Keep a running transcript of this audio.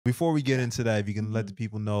Before we get into that, if you can let the Mhm.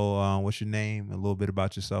 people know what's your name, a little bit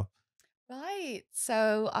about yourself. Right.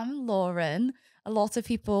 So I'm Lauren. A lot of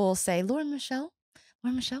people say Lauren Michelle,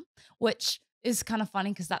 which is kind of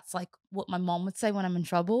funny because that's like what my mom would say when I'm in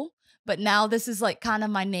trouble. But now this is like kind of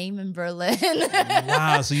my name in Berlin.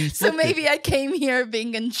 Wow, so you So flipped it. maybe I came here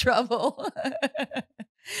being in trouble.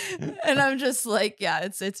 And I'm just like, yeah,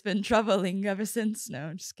 it's been troubling ever since. No,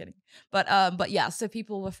 I'm just kidding. But yeah, so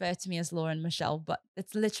people refer to me as Lauren Michelle, but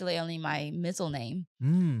it's literally only my middle name.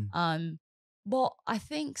 Mm. Um, well, I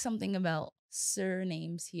think something about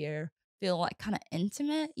surnames here feel like kind of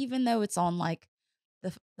intimate, even though it's on like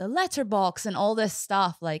the letterbox and all this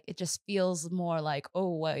stuff. Like it just feels more like,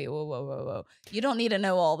 oh wait, whoa, whoa, whoa, whoa. You don't need to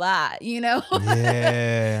know all that, you know?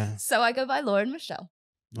 Yeah. So I go by Lauren Michelle.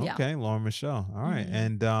 Yeah. Okay, Lauren Michelle. All right. hmm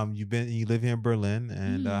And you live here in Berlin,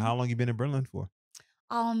 and hmm how long you been in Berlin for?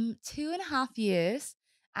 2.5 years.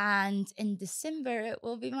 And in December it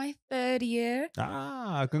will be my third year.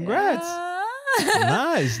 Ah, congrats. Yeah.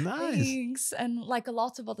 Nice, nice. Thanks. And like a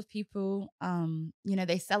lot of other people,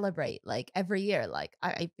 they celebrate like every year. Like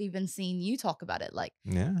I've even seen you talk about it. Like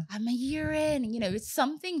Yeah. I'm a year in, it's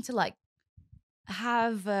something to like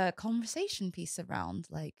have a conversation piece around,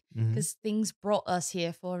 like, Hmm. because things brought us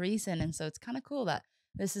here for a reason. And so it's kind of cool that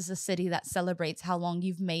this is a city that celebrates how long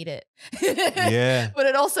you've made it. Yeah. But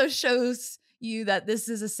it also shows you that this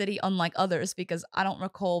is a city unlike others because I don't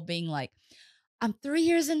recall being like, I'm 3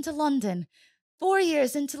 years into London, 4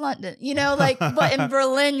 years into London, like, but in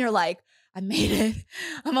Berlin, you're like, I made it.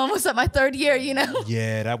 I'm almost at my third year, you know?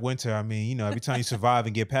 Yeah, that winter. I mean, every time you survive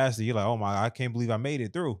and get past it, you're like, oh my, I can't believe I made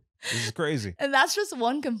it through. This is crazy. And that's just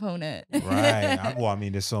one component. Right. Well, I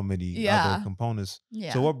mean, there's so many other Yeah. components. So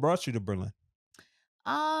Yeah. what brought you to Berlin?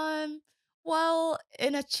 Um, well,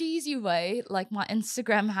 in a cheesy way, like my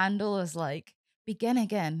Instagram handle is like begin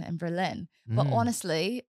again in Berlin. But Mm.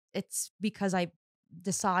 honestly, it's because I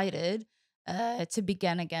decided to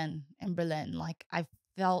begin again in Berlin. Like I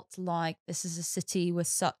felt like this is a city with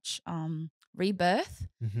such rebirth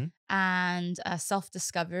Hmm. and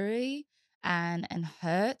self-discovery and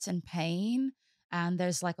hurt and pain. And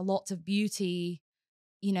there's like a lot of beauty,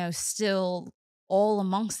 still all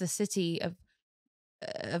amongst the city of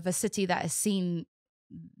a city that has seen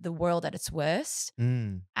the world at its worst.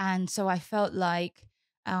 Mm. And so I felt like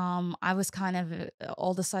I was kind of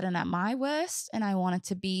all of a sudden at my worst, and I wanted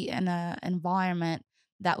to be in an environment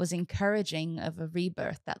that was encouraging of a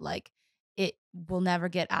rebirth, that like it will never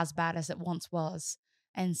get as bad as it once was.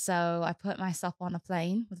 And so I put myself on a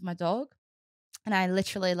plane with my dog, and I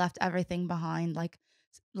literally left everything behind, like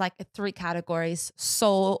three categories: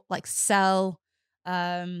 soul, like sell,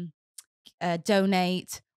 um,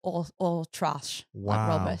 donate or trash, like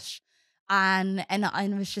Wow. rubbish. And I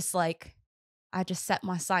was just like, I just set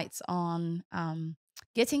my sights on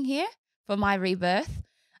getting here for my rebirth.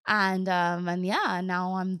 And yeah,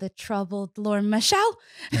 now I'm the troubled Lauren Michelle.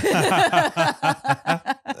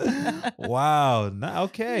 Wow.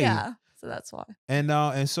 Okay. Yeah, so that's why.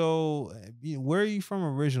 And so where are you from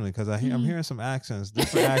originally? Because I'm Mhm. hearing some accents,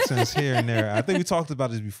 different accents here and there. I think we talked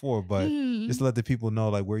about this before, but just Mhm. let the people know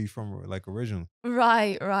like where you from, like originally.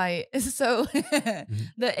 Right, right. So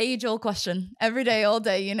Mhm. the age old question every day, all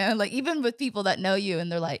day, like even with people that know you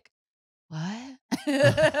and they're like, what?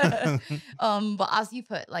 But as you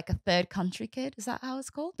put, like a third country kid, is that how it's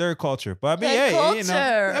called? Third culture, but I mean, Third hey, I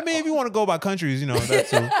culture. mean, if you want to go by countries, that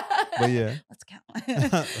too. But yeah. Let's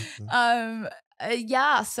count. um,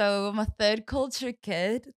 yeah, so I'm a third culture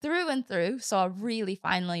kid through and through. So I really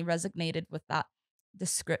finally resonated with that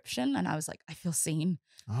description. And I was like, I feel seen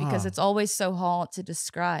because Ah. it's always so hard to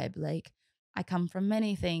describe. Like, I come from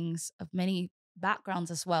many things, of many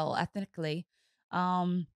backgrounds as well, ethnically.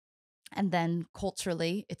 Um, and then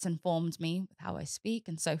culturally, it's informed me with how I speak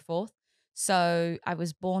and so forth. So I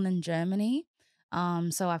was born in Germany.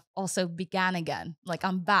 So I've also began again. Like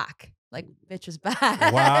I'm back. Like bitch is Wow.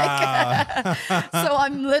 back. So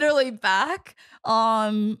I'm literally back.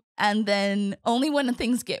 And then only when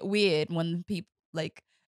things get weird, when people like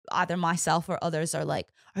either myself or others are like,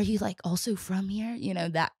 "Are you like also from here?"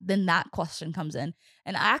 That then that question comes in.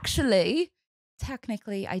 And actually,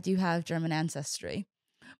 technically, I do have German ancestry.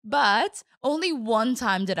 But only one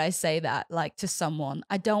time did I say that, like to someone.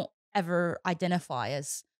 I don't ever identify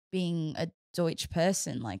as being a Deutsch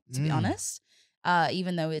person, like to be Mm. honest,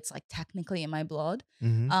 even though it's like technically in my blood.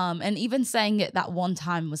 Hmm. And even saying it that one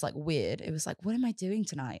time was like weird. It was like, what am I doing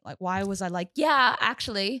tonight? Like, why was I like, yeah,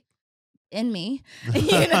 actually in me,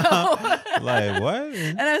 you know? Like what?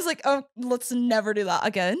 And I was like, oh, let's never do that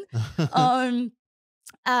again. Um,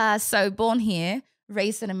 so born here,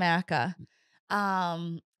 raised in America.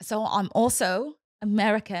 So I'm also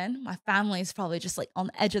American. My family is probably just like on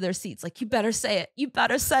the edge of their seats, like, you better say it. You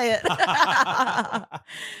better say it.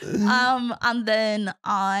 And then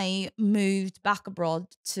I moved back abroad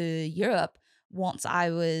to Europe once I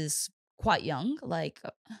was quite young, like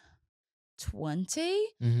 20.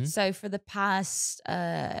 Mhm. So for the past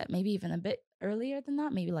maybe even a bit earlier than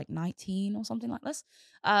that, maybe like 19 or something like this.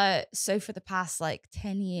 So for the past like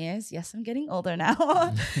 10 years, yes, I'm getting older now.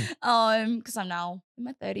 Because I'm now in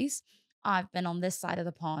my 30s. I've been on this side of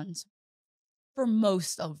the pond for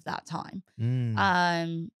most of that time.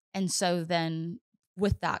 Mm. And so then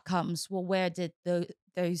with that comes, well, where did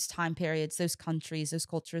those time periods, those countries, those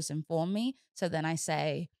cultures inform me? So then I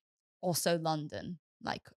say also London,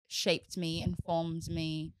 like shaped me, informed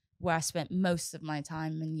me, where I spent most of my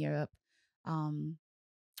time in Europe, um,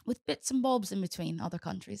 with bits and bobs in between, other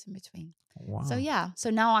countries in between. So Wow. yeah, so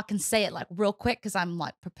now I can say it like real quick because I'm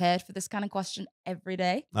like prepared for this kind of question every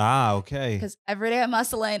day. Ah, okay. Because every day I'm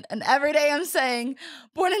hustling and every day I'm saying,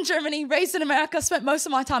 born in Germany, raised in America, spent most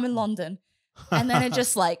of my time in London. And then it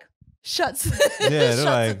just like shuts Yeah, they're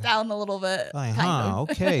shuts it like down a little bit, like, kind of. huh,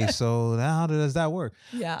 okay. So now how does that work?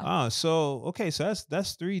 Yeah. So okay, so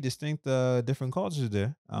that's three distinct different cultures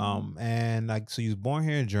there. Mhm. And like so you was born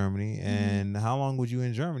here in Germany, Mhm. and how long was you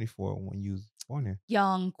in Germany for when you was born here?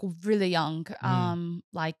 Young, really young, Mm.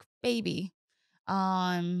 like baby.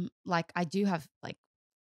 Like I do have like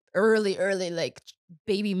early, like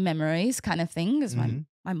baby memories kind of thing. Because Mhm.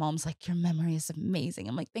 my mom's like, your memory is amazing.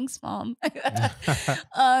 I'm like, thanks, mom.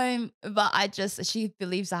 But she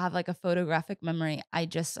believes I have like a photographic memory.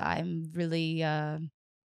 I'm really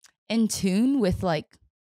in tune with like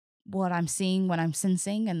what I'm seeing when I'm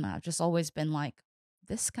sensing, and I've just always been like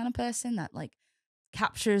this kind of person that like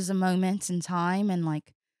captures a moment in time and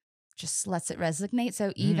like just lets it resonate.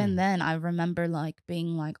 So even Mm. then, I remember like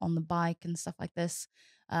being like on the bike and stuff like this,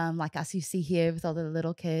 like as you see here with all the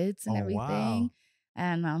little kids and Oh everything. wow.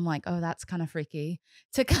 And I'm like, oh, that's kind of freaky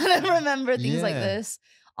to kind of remember things like Yeah. this.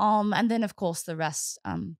 And then of course the rest,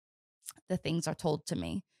 the things are told to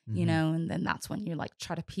me, Mhm. and then that's when you like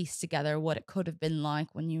try to piece together what it could have been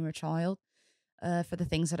like when you were a child, for the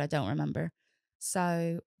things that I don't remember.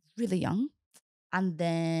 So really young, and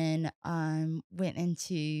then went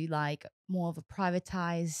into like more of a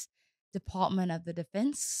privatized department of the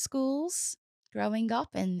defense schools growing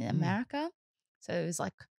up in Mm. America. So it was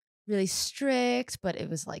like really strict, but it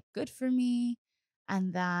was like good for me.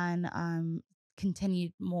 And then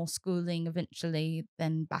continued more schooling eventually,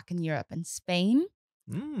 then back in Europe and Spain.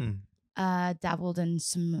 Mm. Dabbled in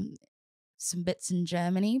some bits in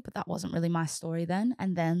Germany, but that wasn't really my story then.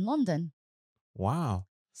 And then London. Wow.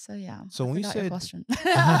 So yeah, So I when you forgot your said question.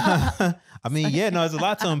 I mean, Sorry. yeah, no, there's a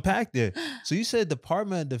lot to unpack there. So you said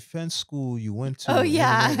Department of Defense school you went Oh, to so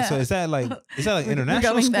yeah. is that like We're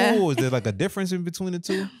international going there. school, or is there like a difference in between the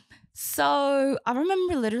two? So, I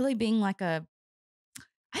remember literally being like I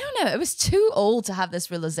don't know, it was too old to have this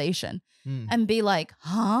realization Mm. and be like,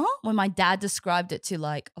 "Huh?" When my dad described it to,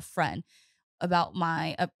 like, a friend about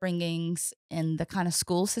my upbringings in the kind of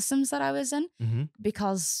school systems that I was in, Mhm.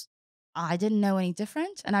 because I didn't know any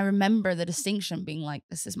different, and I remember the distinction being like,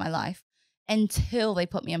 "This is my life," until they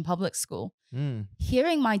put me in public school. Mm.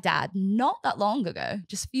 Hearing my dad not that long ago,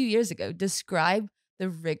 just a few years ago, describe the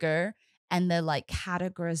rigor and the like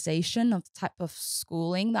categorization of the type of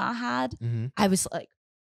schooling that I had, Mhm. I was like,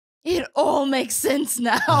 it all makes sense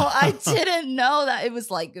now. I didn't know that it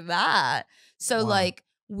was like that. So Wow. like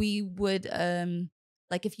we would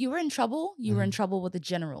like if you were in trouble, you were in Mhm. trouble with the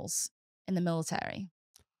generals in the military.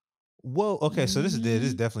 Well, okay, so this is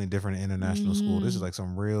Mhm. definitely different in international school. This is Mhm. like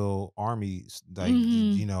some real army, like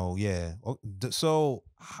Mhm. yeah. So,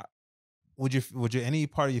 would you any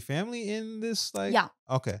part of your family in this? Like, Yeah,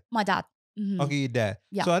 okay, my dad. Mhm. okay, your dad.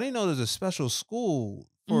 Yeah. So I didn't know there's a special school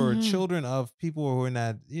for Mhm. children of people who are in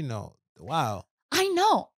that. Wow. I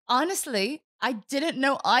know. Honestly, I didn't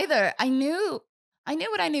know either. I knew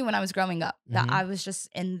what I knew when I was growing up, that Hmm. I was just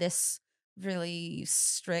in this really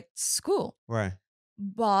strict school. Right.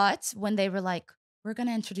 But when they were like, "We're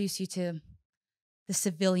gonna introduce you to the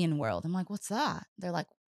civilian world," I'm like, "What's that?" They're like,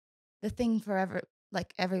 "The thing for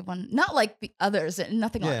like everyone, not like the others, and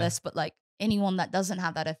nothing like Yeah. this, but like anyone that doesn't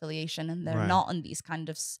have that affiliation and they're Right. not in these kind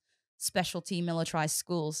of specialty militarized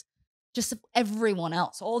schools, just everyone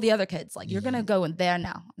else, all the other kids, like you're gonna Ye- go in there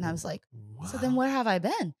now." And I was like, "So then Wow. where have I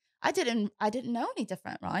been? I didn't know any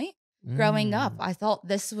different, right?" Growing up, Mm. I thought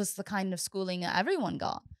this was the kind of schooling that everyone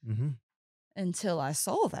got, Hmm. until I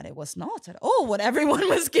saw that it was not at all what everyone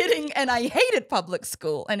was getting, and I hated public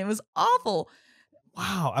school, and it was awful.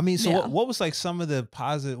 Wow. I mean, so what, Yeah. what was like some of the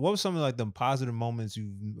positive? What was some of like the positive moments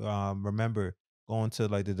you remember going to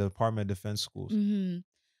like the Department of Defense schools? Hmm.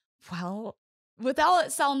 Well, without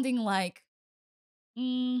it sounding like,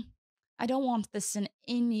 mm, I don't want this in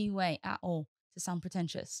any way at all to sound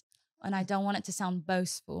pretentious, and I don't want it to sound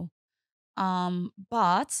boastful.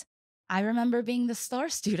 But I remember being the star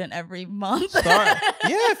student every month. Start,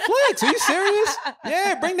 yeah, flex. Are you serious?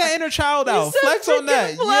 Yeah, bring that inner child You out. said Flex on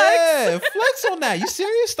that. freaking flex. Yeah, flex on that. You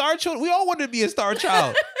serious? Star child. We all wanted to be a star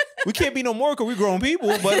child. We can't be no more because we grown people.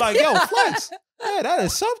 But like, yo, flex. Yeah, that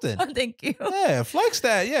is something. Thank you. Yeah, flex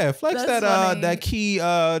that. Yeah, flex That's that. funny. That key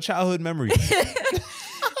childhood memory.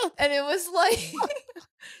 And it was like,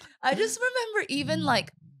 I just remember even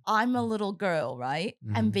like, I'm a little girl, right?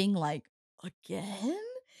 And Mhm. being like, again?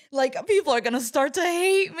 Like, people are gonna start to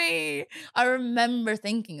hate me. I remember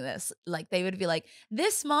thinking this. Like, they would be like,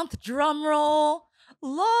 this month, drum roll,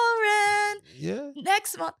 Lauren. Yeah.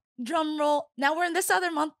 Next month, drum roll. Now we're in this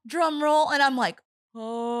other month, drum roll. And I'm like,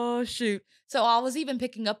 oh, shoot. So I was even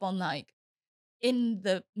picking up on like, in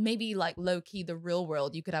the maybe like low key, the real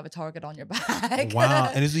world, you could have a target on your back. Wow.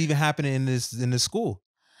 And this is even happening in this school.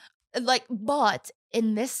 Like, but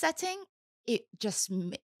in this setting, it just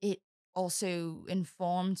it also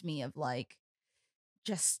informed me of like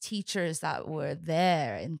just teachers that were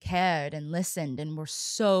there and cared and listened and were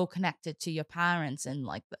so connected to your parents and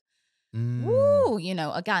like the Mm. woo,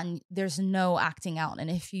 again, there's no acting out, and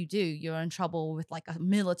if you do, you're in trouble with like a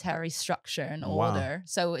military structure and Wow. order.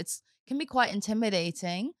 So it's can be quite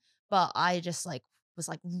intimidating, but I just like was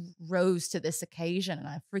like rose to this occasion and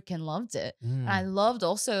I freaking loved it. And I Mm. loved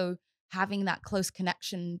also having that close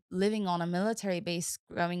connection living on a military base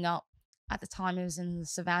growing up. At the time it was in the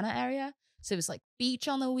Savannah area. So it was like beach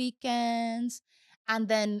on the weekends. And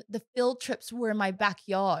then the field trips were in my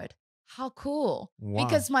backyard. How cool. Wow.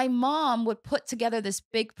 Because my mom would put together this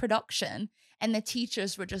big production and the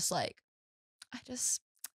teachers were just like,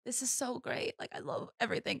 this is so great. Like, I love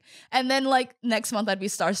everything. And then, like, next month I'd be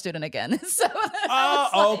star student again. So I was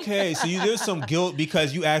Oh, like, okay. So there's some guilt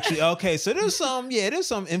because you actually okay. So there's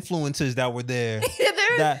some influences that were there. yeah,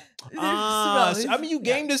 That I mean, you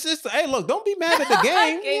yeah. gamed the system. Hey, look, don't be mad at the I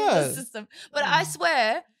game. gamed the Yeah. system. But I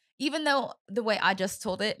swear, even though the way I just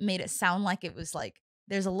told it made it sound like it was like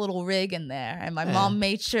there's a little rig in there and my Yeah. mom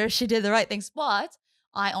made sure she did the right things. But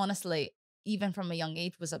I honestly, even from a young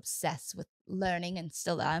age, was obsessed with learning and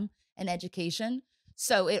still am and education.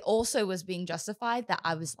 So it also was being justified that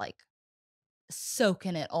I was like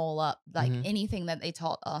soaking it all up, like Mhm. anything that they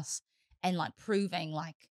taught us and like proving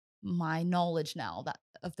like my knowledge now that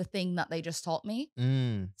of the thing that they just taught me.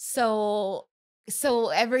 Mm. So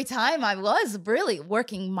every time I was really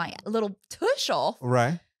working my little tush off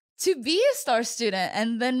Right. to be a star student.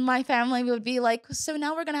 And then my family would be like, so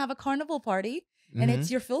now we're going to have a carnival party and Mhm.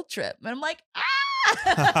 it's your field trip. And I'm like, ah.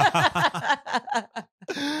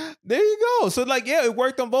 There you go. So like, yeah, it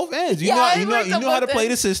worked on both ends. Yeah, it You worked on knew how to both play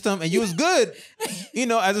the ends. system, and you was good.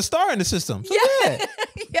 As a star in the system. So yeah. Yeah.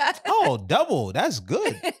 Yeah. Oh, double. That's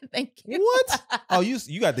good. Thank you. What? Oh,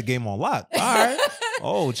 you got the game on lock. All right.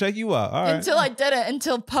 Oh, check you out. All right. Until I did it,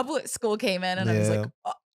 until public school came in and I was Yeah. like,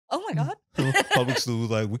 oh my God. Public school was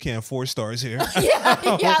like, we can't afford stars here.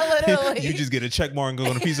 Yeah, literally. You just get a check mark and go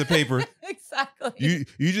on a piece of paper. Exactly.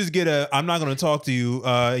 You just get I'm not going to talk to you.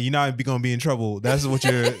 You're not going to be in trouble. That's what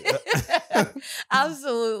you're.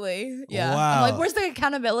 Absolutely. Yeah. I'm Wow. like, where's the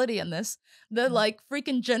accountability in this? The like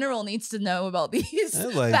freaking general needs to know about these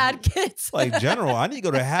That's like- bad kids. Like, general, I need to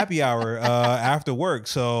go to happy hour after work.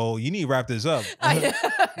 So you need to wrap this up. I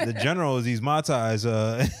know. The general is these Mai Tais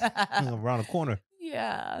around the corner.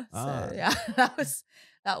 Yeah. So Ah. yeah,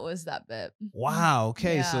 that was that bit. Wow.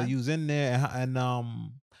 Okay. So Yeah. you was in there and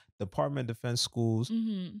Department of Defense schools.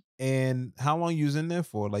 Hmm. And how long you was in there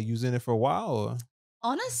for? Like you was in there for a while or?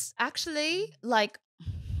 Actually, like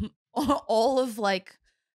all of like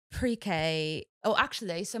pre-K. Oh,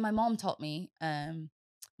 actually, so my mom taught me.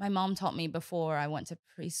 My mom taught me before I went to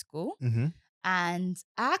preschool, Mm-hmm. and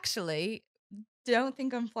actually, don't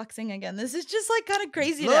think I'm flexing again. This is just like kind of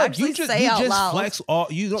crazy to Look, actually say out loud. flex all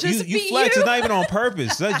you don't Just you be flex. you. It's not even on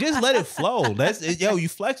purpose. Like, just let it flow. You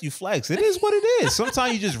flex, you flex. It is what it is.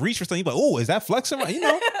 Sometimes you just reach for something. You're like, oh, is that flexing? Right?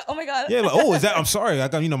 Oh my god. Yeah, like, oh, is that? I'm sorry. I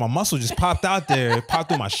got my muscle just popped out there. It popped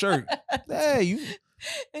through my shirt. Hey, you.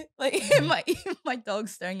 Like my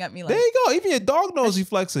dog's staring at me There like, you go. Even your dog knows you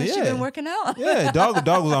flexing. has Yeah. she been working out? Yeah, dog.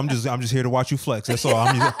 Was, I'm just here to watch you flex. That's all.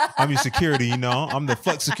 I'm your security. I'm the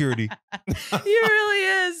flex security. He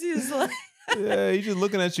really is. He's like, Yeah, he's just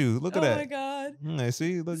looking at you. Look at oh that. my god.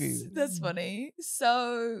 See, look at you. That's funny.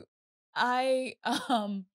 So I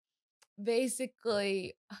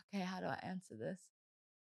basically, okay, how do I answer this?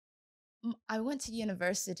 I went to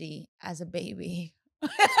university as a baby.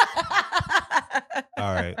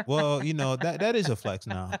 All right. Well, that is a flex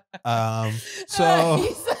now. So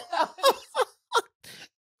He said that was-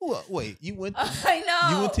 well, wait, you went I you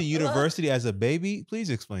went to know. Look, university as a baby? Please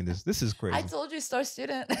explain this. This is I crazy. told you, star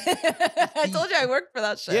student. I told you I worked for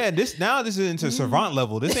that shit. Yeah, this is into savant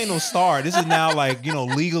level. This ain't no star. This is now like,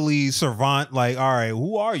 legally savant. Like, all right,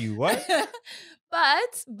 who are you? What?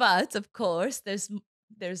 but of course, there's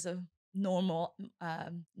a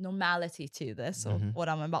normality to this, or Mhm. what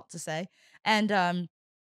I'm about to say, and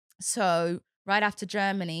so right after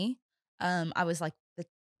Germany, I was like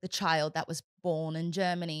the child that was born in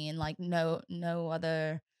Germany, and like no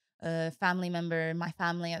other family member in my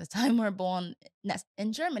family at the time were born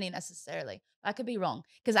in Germany necessarily. I could be wrong,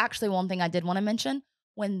 because actually one thing I did want to mention,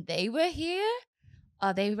 when they were here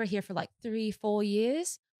for like 3-4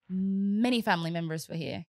 years. Many family members were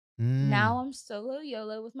here. Now Mm. I'm solo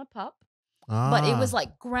YOLO with my pup. But it was Ah,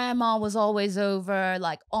 like grandma was always over,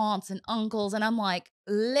 like aunts and uncles. And I'm like,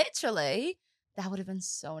 literally, that would have been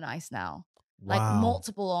so nice now. Like wow.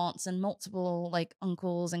 multiple aunts and multiple like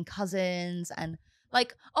uncles and cousins, and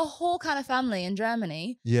like a whole kind of family in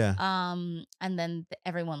Germany. Yeah. And then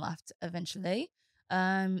everyone left eventually.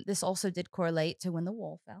 This also did correlate to when the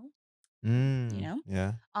wall fell, you know?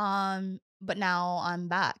 Yeah. But now I'm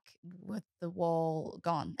back with the wall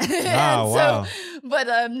gone. Ah, And so, wow.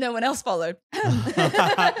 but no one else followed.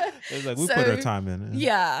 It's like we put our So time in.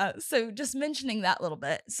 yeah, so just mentioning that little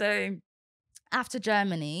bit. So after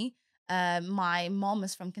Germany, my mom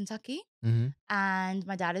is from Kentucky Mhm. and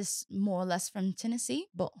my dad is more or less from Tennessee,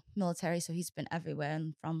 but military, so he's been everywhere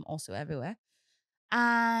and from also everywhere.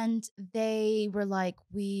 And they were like,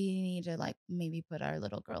 we need to like maybe put our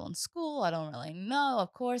little girl in school. I don't really know,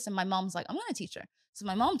 of course. And my mom's like, I'm going to teach her. So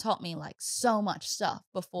my mom taught me like so much stuff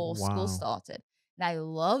before school Wow. started. And I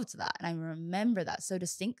loved that. And I remember that so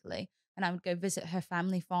distinctly. And I would go visit her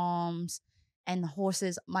family farms and the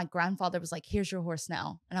horses. My grandfather was like, here's your horse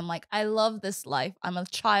now. And I'm like, I love this life. I'm a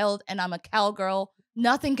child and I'm a cowgirl.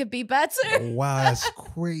 Nothing could be better. Wow, that's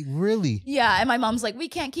great. Really? Yeah, and my mom's like, we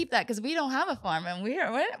can't keep that because we don't have a farm, and we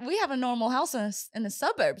have a normal house in the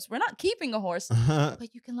suburbs. We're not keeping a horse,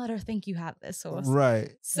 but you can let her think you have this horse.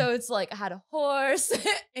 Right. So it's like I had a horse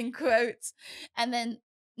in quotes, and then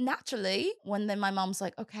naturally, when then my mom's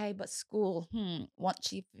like, okay, but school, once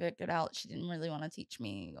she figured out she didn't really want to teach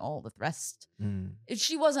me all the rest, Mm.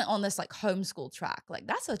 she wasn't on this like homeschool track. Like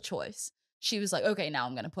that's a choice. She was like, okay, now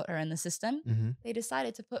I'm going to put her in the system. Mhm. They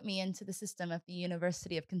decided to put me into the system of the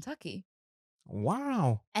University of Kentucky.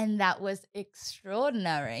 Wow. And that was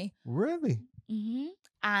extraordinary. Really?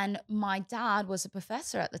 And my dad was a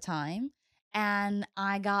professor at the time. And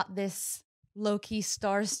I got this low key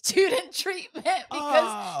star student treatment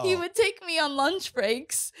because he Oh. would take me on lunch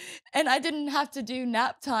breaks and I didn't have to do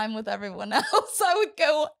nap time with everyone else. I would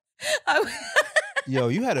go. Yo,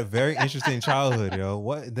 you had a very interesting childhood, yo.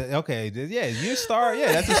 Yeah, you star.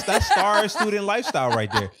 Yeah, that's star student lifestyle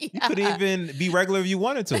right there. You couldn't Yeah. even be regular if you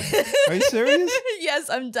wanted to. Are you serious?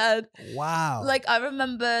 Yes, I'm dead. Wow. Like I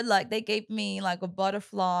remember like they gave me like a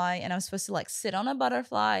butterfly and I was supposed to like sit on a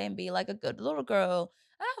butterfly and be like a good little girl.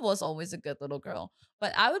 And I was always a good little girl.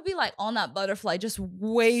 But I would be like on that butterfly just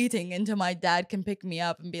waiting until my dad can pick me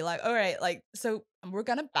up and be like, all right, like so we're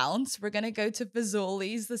gonna bounce. We're gonna go to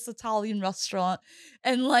Fazoli's, this Italian restaurant,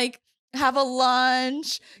 and like have a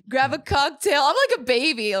lunch, grab a cocktail. I'm like a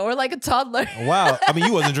baby or like a toddler. Wow. I mean,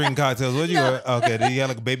 you wasn't drinking cocktails, was you? No. Okay. Did you have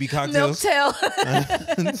like baby cocktails? Milktail.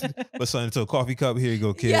 Put something into a coffee cup. Here you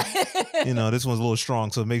go, kid. Yeah. This one's a little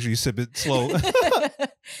strong, so make sure you sip it slow.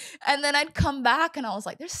 And then I'd come back and I was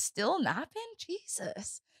like, they're still napping?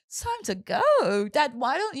 Jesus. It's time to go. Dad,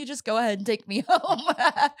 why don't you just go ahead and take me home?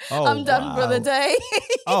 Oh, I'm done for the wow. day.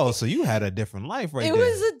 Oh, so you had a different life right It there.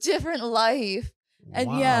 was a different life.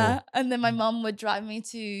 And yeah, Wow. and then my mom would drive me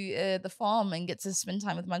to the farm and get to spend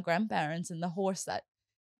time with my grandparents and the horse that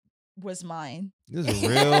was mine. This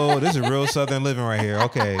is real Southern living right here.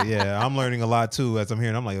 Okay, yeah, I'm learning a lot too as I'm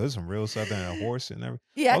hearing. I'm like, oh, this is some real Southern, a horse and everything.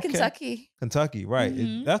 Yeah, Okay. Kentucky, right?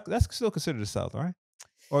 Mhm. That's still considered the South, right?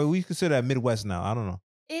 Or we consider that Midwest now. I don't know.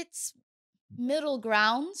 It's middle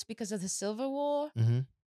grounds because of the Civil War Mm-hmm.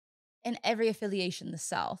 and every affiliation the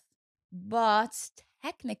South. But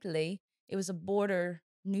technically, it was a border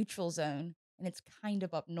neutral zone and it's kind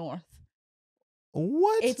of up north.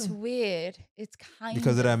 What? It's weird. It's kind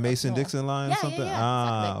Because of that up Mason-Dixon line or Yeah, yeah, something? yeah,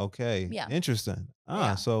 Ah, exactly. okay. Yeah. Interesting.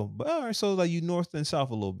 Yeah. But all right, so like you north and south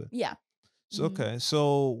a little bit. Yeah. So, okay.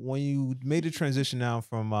 So when you made the transition now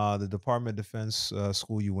from the Department of Defense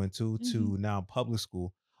school you went to now public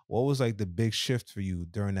school, what was like the big shift for you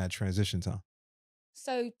during that transition time?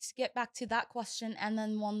 So to get back to that question and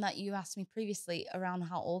then one that you asked me previously around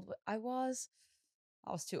how old I was,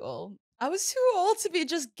 I was too old. I was too old to be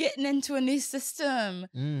just getting into a new system.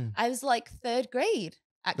 Mm. I was like third grade,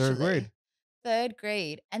 Third grade. actually. Third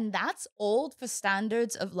grade. And that's old for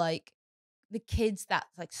standards of like the kids that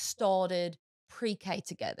like started pre-K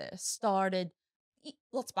together,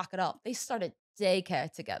 let's back it up. They started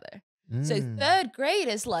daycare together. So Mm. third grade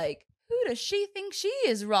is like, who does she think she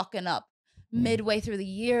is rocking up? Mm. Midway through the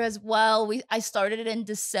year as well. I started it in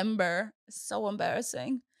December. It's so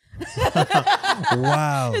embarrassing.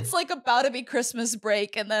 Wow. It's like about to be Christmas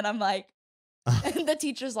break, and then I'm like, and the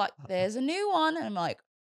teacher's like, "There's a new one," and I'm like,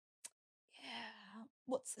 "Yeah,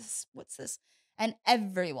 what's this? What's this?" And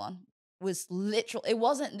everyone was literal. It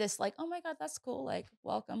wasn't this like, "Oh my god, that's cool," like,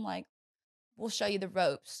 "Welcome," like, "We'll show you the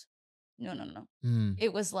ropes." No, no, no. Mm.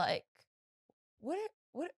 It was like, what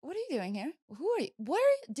are you doing here? Who are you?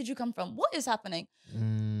 Where did you come from? What is happening?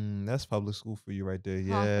 That's public school for you right there.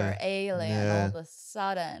 Proper Yeah. alien all Yeah. of a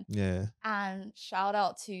sudden. Yeah. And shout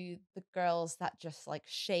out to the girls that just like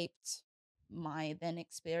shaped my then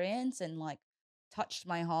experience and like touched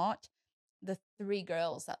my heart. The three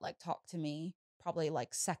girls that like talked to me probably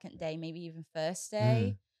like second day, maybe even first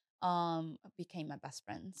day, Mm. became my best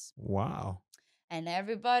friends. Wow. And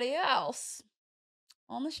everybody else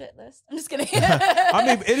on the shit list. I'm just kidding. I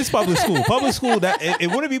mean, it is public school. Public school that it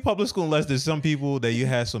wouldn't be public school unless there's some people that you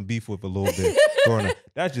had some beef with a little bit growing up.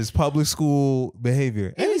 That's just public school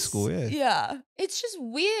behavior. Any It's school, yeah. yeah. It's just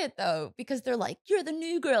weird though, because they're like, "You're the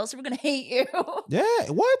new girl, so we're gonna hate you." Yeah,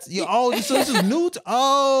 what? Yeah, Yeah. oh, so this is new.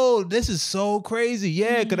 Oh, this is so crazy.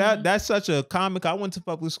 Yeah, because Mhm. that's such a common. I went to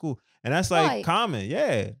public school, and that's like Right. common.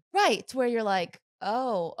 Yeah, Right. To where you're like,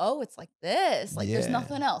 oh, it's like this. Like there's yeah,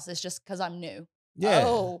 nothing else. It's just because I'm new. yeah.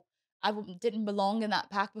 Oh, didn't belong in that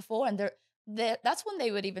pack before. And that's when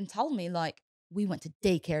they would even tell me, like, we went to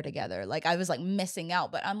daycare together. Like I was like missing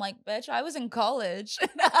out. But I'm like, bitch, I was in college.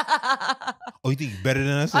 Oh, you think you're better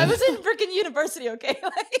than us? I was in freaking university, okay?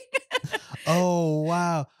 Like, Oh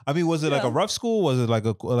wow. I mean, was it like a yeah. rough school? Was it like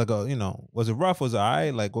a Was it rough? Was it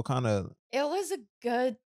alright? Like what kind of? It was a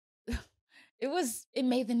good it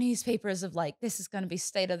made the newspapers of like, this is gonna be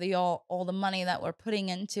state of the art, all the money that we're putting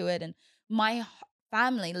into it. And my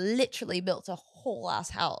family literally built a whole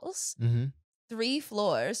ass house, Hmm. 3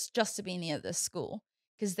 floors just to be near this school.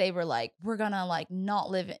 Cause they were like, we're gonna like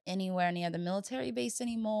not live anywhere near the military base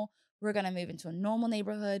anymore. We're gonna move into a normal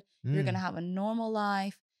neighborhood. You're gonna Mm. have a normal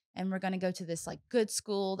life. And we're gonna go to this like good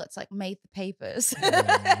school that's like made the papers.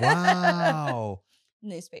 Wow.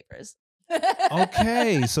 Newspapers.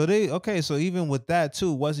 Okay, so so even with that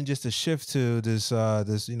too, it wasn't just a shift to this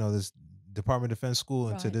Department of Defense school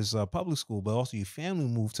into Right. this public school, but also your family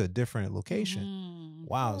moved to a different location. Mhm.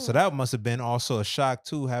 Wow, so Ooh. that must have been also a shock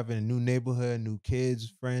too, having a new neighborhood, new kids,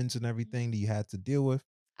 friends, and Mhm. everything that you had to deal with.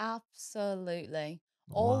 Absolutely.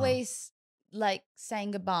 Wow. Always like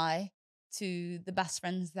saying goodbye to the best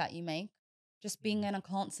friends that you make, just being in a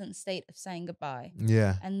constant state of saying goodbye.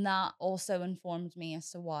 Yeah. And that also informed me as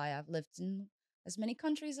to why I've lived in as many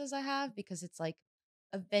countries as I have, because it's like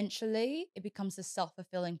eventually it becomes a self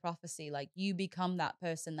fulfilling prophecy. Like you become that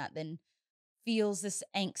person that then feels this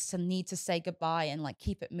angst to need to say goodbye and like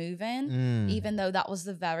keep it moving, Mm. even though that was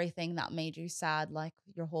the very thing that made you sad like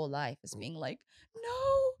your whole life, is being like,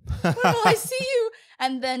 no, when will I see you?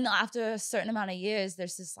 And then after a certain amount of years,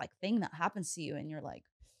 there's this like thing that happens to you, and you're like,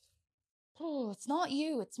 oh, it's not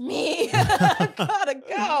you, it's me. I gotta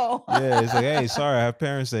go. Yeah, it's like, hey, sorry, I have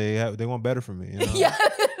parents. They want better for me. Yeah,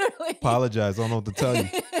 literally. Apologize. I don't know what to tell you.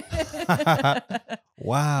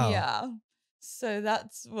 Wow. Yeah. So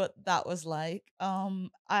that's what that was like.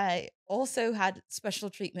 I also had special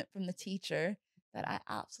treatment from the teacher that I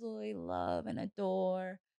absolutely love and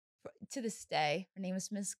adore to this day. Her name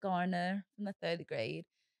is Miss Garner from the third grade.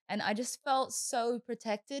 And I just felt so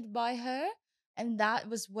protected by her. And that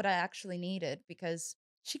was what I actually needed, because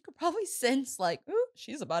she could probably sense, like, ooh,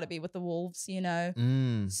 she's about to be with the wolves, you know?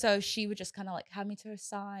 Mm. So she would just kind of like have me to her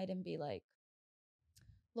side and be like,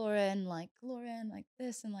 Lauren, like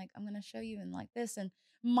this, and like, I'm gonna show you, and like this. And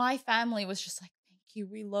my family was just like, thank you.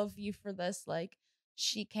 We love you for this. Like,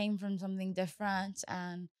 she came from something different,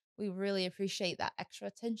 and we really appreciate that extra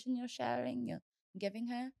attention you're giving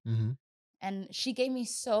her. Hmm. And she gave me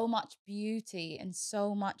so much beauty and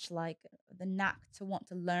so much like the knack to want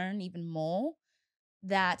to learn even more,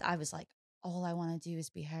 that I was like, all I want to do is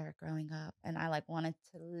be her growing up. And I like wanted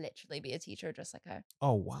to literally be a teacher just like her.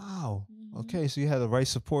 Oh wow. Hmm. Okay, so you had the right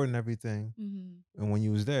support and everything, Hmm. and when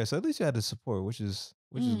you was there, so at least you had the support, which is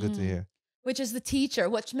good to Hmm. hear. which is the teacher,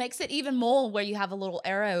 which makes it even more where you have a little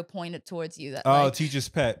arrow pointed towards you that Oh, like teacher's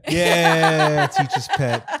pet. Yeah, teacher's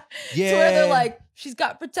pet. to where they're Yeah, like, she's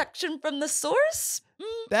got protection from the source.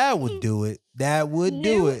 that would do it. That would do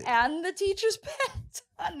New it. and the teacher's pet,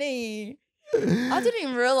 honey. I didn't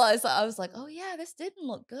even realize that. I was like, oh yeah, this didn't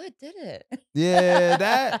look good, did it? Yeah,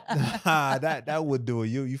 that that would do it.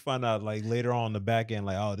 You find out like later on the back end,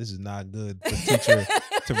 like, oh, this is not good for teacher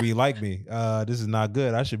to re-like me. This is not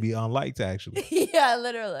good. I should be unliked actually. Yeah,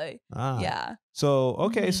 literally. Ah. Yeah. So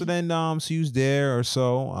okay, so Mhm. then so you was there or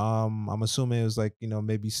so. I'm assuming it was like,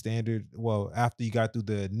 maybe standard. Well, after you got through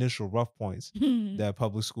the initial rough points, that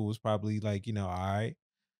public school was probably like, all right.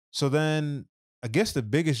 So then I guess the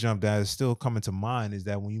biggest jump that is still coming to mind is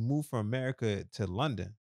that when you moved from America to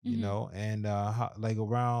London, Mhm. and like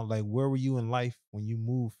around like where were you in life when you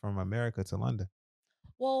moved from America to London?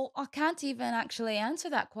 Well, I can't even actually answer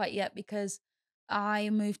that quite yet because I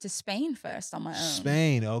moved to Spain first on my own.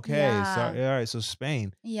 Spain. Okay. Yeah. Sorry. All right. So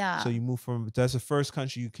Spain. So Yeah. you moved that's the first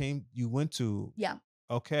country you went to. Yeah.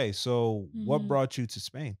 Okay. So what Mhm. brought you to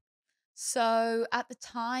Spain? So at the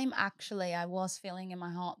time, actually, I was feeling in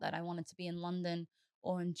my heart that I wanted to be in London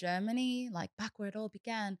or in Germany, like back where it all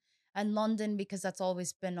began. And London, because that's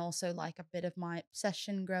always been also like a bit of my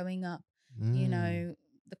obsession growing up. You Mm. know,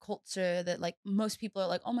 the culture that like most people are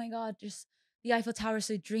like, oh my God, just the Eiffel Tower is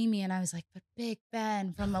so dreamy. And I was like, but Big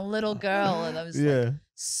Ben from a little girl. And I was like Yeah.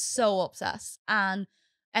 so obsessed. And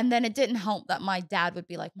then it didn't help that my dad would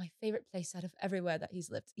be like, my favorite place out of everywhere that he's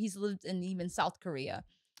lived. He's lived in even South Korea.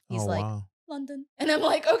 Oh He's like, wow. London. And I'm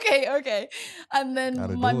like, okay, okay. And then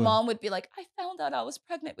Gotta my do it. mom would be like, I found out I was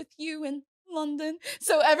pregnant with you in London.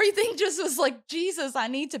 So everything just was like, Jesus, I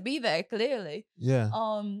need to be there, clearly. Yeah.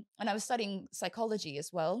 And I was studying psychology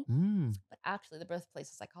as well. Mm. But actually the birthplace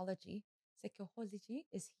of psychology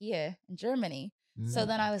is here in Germany. So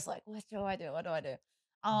then Mm. I was like, what do I do? What do I do?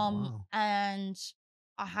 Wow. And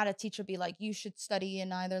I had a teacher be like, you should study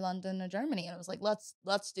in either London or Germany. And I was like,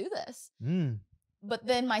 let's do this. Mm. But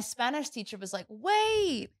then my Spanish teacher was like,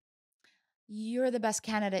 wait, you're the best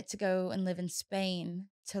candidate to go and live in Spain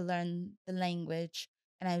to learn the language.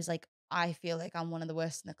 And I was like, I feel like I'm one of the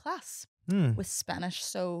worst in the class Mm. with Spanish.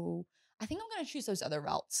 So I think I'm going to choose those other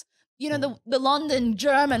routes. You know, Oh. the London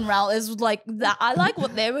German route is like that. I like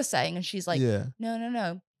what they were saying. And she's like, Yeah. no, no,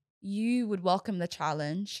 no. You would welcome the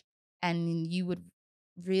challenge and you would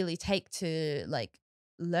really take to like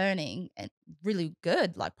learning and really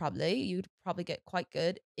good. Like, probably you'd probably get quite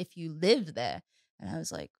good if you lived there. And I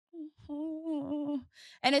was like,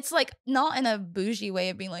 and it's like not in a bougie way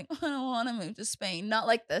of being like, I don't want to move to Spain, not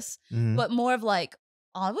like this, Mhm. but more of like,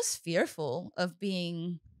 I was fearful of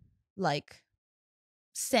being like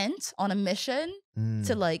sent on a mission to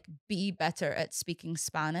Mm. like be better at speaking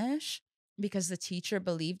Spanish because the teacher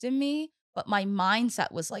believed in me. But my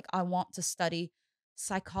mindset was like, I want to study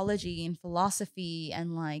psychology and philosophy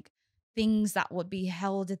and like things that would be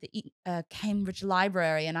held at the Cambridge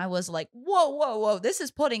Library. And I was like, whoa, whoa, whoa, this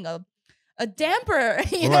is putting a damper,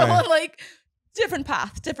 Right. on like different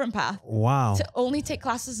path, different path. To Wow. only take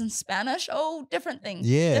classes in Spanish, oh, different thing,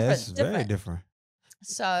 Yeah, that's different, very different. different.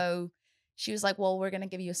 So she was like, well, we're going to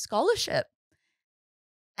give you a scholarship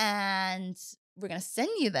and we're going to send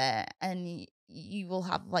you there and you will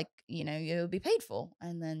have like, you'll be paid for.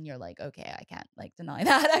 And then you're like, okay, I can't like deny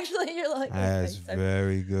that. Actually, you're like, That's okay, so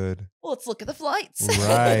very good. well, let's look at the flights.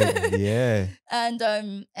 Right. Yeah. And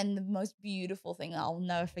the most beautiful thing I'll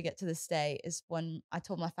never forget to this day is when I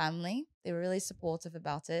told my family. They were really supportive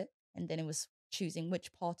about it. And then it was choosing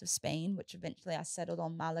which part of Spain, which eventually I settled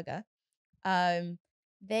on Malaga. Um,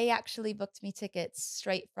 they actually booked me tickets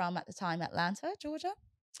straight from, at the time, Atlanta, Georgia,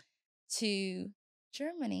 to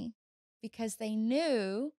Germany because they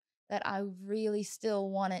knew that I really still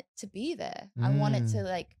wanted to be there. I wanted to Mm.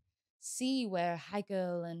 like see where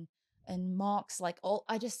Hegel and Marx, like all,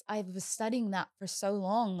 I was studying that for so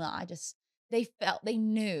long that they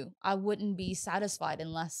knew I wouldn't be satisfied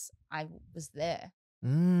unless I was there.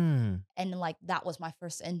 Mm. And like that was my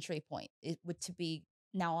first entry point. It would to be,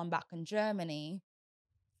 now I'm back in Germany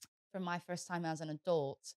for my first time as an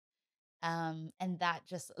adult. And that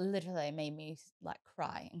just literally made me like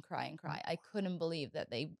cry and cry and cry. I couldn't believe that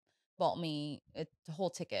they bought me a whole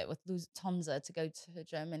ticket with Lufthansa to go to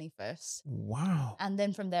Germany first. Wow. And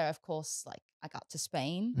then from there, of course, like I got to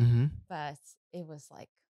Spain, Mhm. but it was like,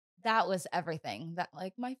 that was everything that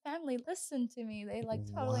like my family listened to me. They like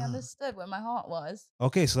totally Wow. understood where my heart was.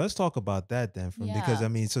 Okay, so let's talk about that then from because Yeah. I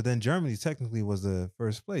mean, so then Germany technically was the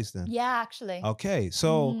first place then. Yeah, actually. Okay.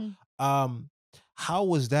 So Mhm. um How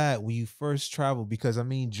was that when you first traveled? Because I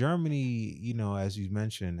mean, Germany, as you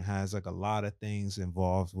mentioned, has like a lot of things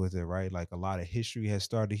involved with it, right? Like a lot of history has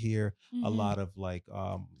started here, a Mhm. lot of like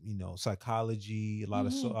psychology, a lot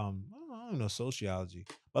of Mhm. I don't know, sociology,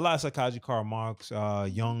 but a lot of psychology, Karl Marx,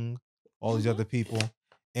 Mhm. Jung, all these Mhm. other people.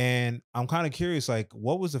 And I'm kind of curious, like,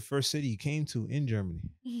 what was the first city you came to in Germany?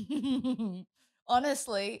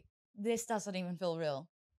 Honestly, this doesn't even feel real.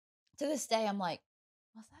 To this day, I'm like,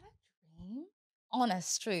 was that a dream?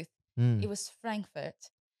 Honest truth. It Mm, was Frankfurt.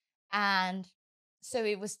 And so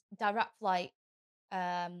it was direct flight,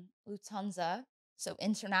 Lufthansa, so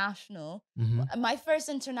international. mm-hmm. My first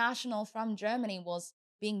international from Germany was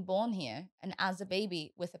being born here and as a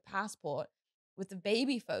baby with a passport, with a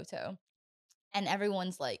baby photo. And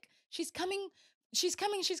everyone's like, she's coming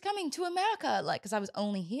to America. Like, because I was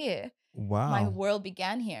only here. My Wow. world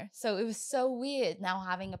began here. So it was so weird now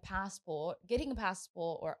having a passport, getting a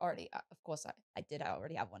passport, or already, of course, I did, I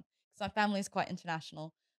already have one because my family is quite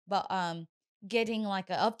international. But getting like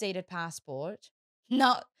an updated passport,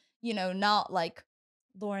 not, not like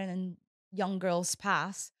Lauren and young girls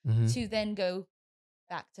pass, Mm-hmm. to then go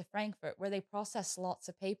back to Frankfurt, where they process lots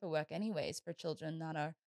of paperwork, anyways, for children that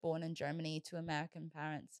are born in Germany to American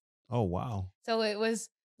parents. Oh wow. So it was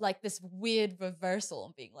like this weird reversal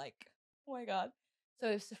and being like, oh my God. So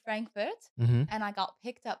it was to Frankfurt, Mm-hmm. and I got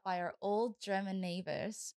picked up by our old German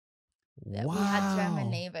neighbors. We had German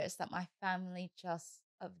Wow. neighbors that my family just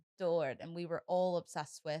adored and we were all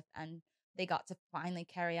obsessed with. And they got to finally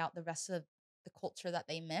carry out the rest of the culture that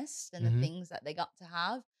they missed and the Mm-hmm. things that they got to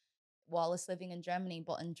have Wallace living in Germany,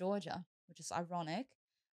 but in Georgia, which is ironic.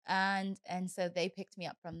 And so they picked me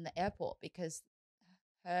up from the airport because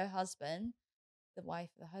her husband, the wife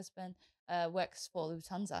of the husband, works for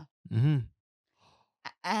Lufthansa. Mm-hmm.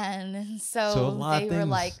 And So a so lot of they were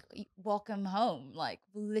like, things. welcome home, like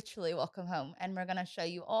literally welcome home. And we're gonna show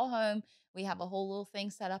you all home. We have a whole little thing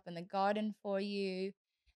set up in the garden for you.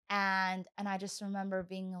 And I just remember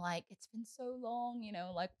being like, it's been so long,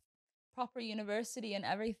 like proper university and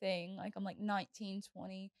everything. Like I'm like 19,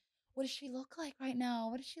 20. What does she look like right now?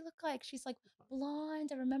 What does she look like? She's like blonde.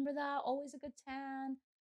 I remember that. Always a good tan,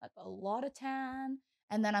 like a lot of tan.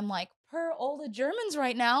 And then I'm like, per all the Germans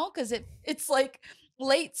right now, because it's like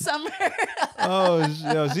late summer. Oh,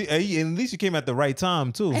 see, and at least you came at the right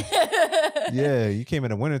time too. Yeah, you came in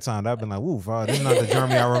the wintertime. I've been like, "Ooh, wow, this is not the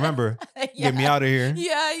Germany I remember. Get me Yeah. out of here."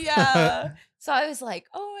 Yeah, yeah. So I was like,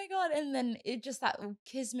 "Oh my God." And then it just that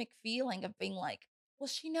kismic feeling of being like, "Will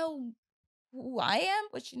she know who I am?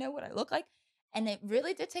 Will she know what I look like?" And it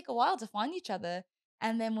really did take a while to find each other.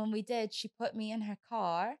 And then when we did, she put me in her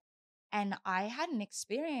car, and I hadn't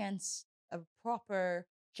experienced a proper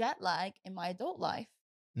jet lag in my adult life.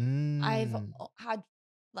 I've Mm. had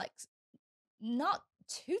like not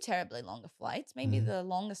too terribly longer flights. Maybe Mhm. the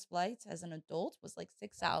longest flight as an adult was like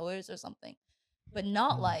 6 hours or something, but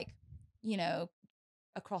not Mm. like, you know,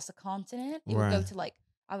 across a continent. It would go Right. to like,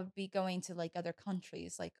 I would be going to like other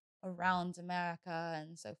countries, like around America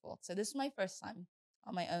and so forth. So this is my first time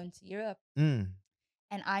on my own to Europe, Mm.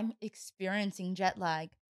 and I'm experiencing jet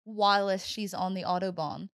lag while she's on the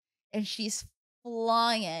Autobahn and she's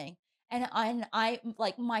flying. And I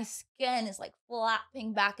like my skin is like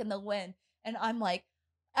flapping back in the wind. And I'm like,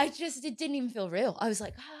 it didn't even feel real. I was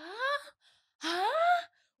like, huh? Huh?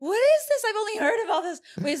 What is this? I've only heard about this.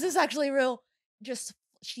 Wait, is this actually real? Just,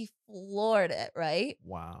 she floored it, right?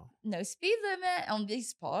 Wow. No speed limit on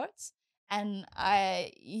these parts. And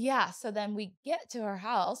yeah, so then we get to her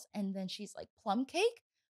house and then she's like, plum cake?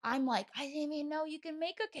 I'm like, I didn't even know you can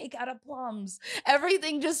make a cake out of plums.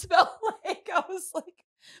 Everything just felt like I was like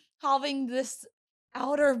having this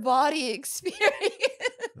outer body experience.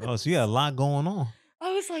 Oh, so you had a lot going on.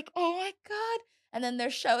 I was like, oh my God. And then they're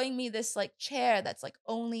showing me this like chair that's like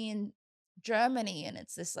only in Germany. And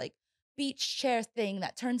it's this like beach chair thing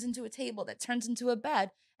that turns into a table, that turns into a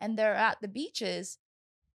bed. And they're at the beaches,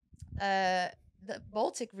 uh, the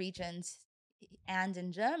Baltic regions and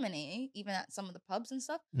in Germany, even at some of the pubs and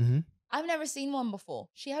stuff. Mhm. I've never seen one before.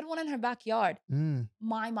 She had one in her backyard. Mm.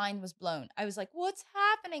 My mind was blown. I was like, what's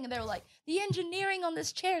happening? And they were like, the engineering on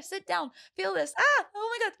this chair, sit down, feel this. Ah, oh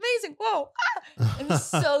my God, it's amazing. Whoa. Ah. I was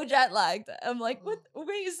so jet lagged. I'm like, what?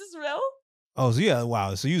 Wait, is this real? Oh, so yeah,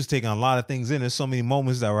 wow. So you was taking a lot of things in. There's so many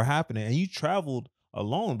moments that were happening, and you traveled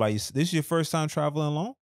alone by your. This is your first time traveling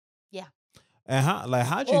alone, Yeah. and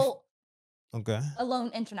how'd you? Well, Okay,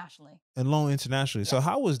 alone internationally. alone internationally. Yeah. So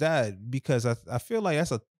how was that? Because I feel like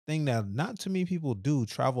that's a thing that not too many people do.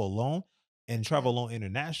 Travel alone and Yeah. travel alone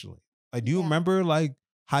internationally. Like, do you Yeah. remember like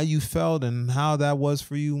how you felt and how that was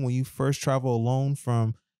for you when you first traveled alone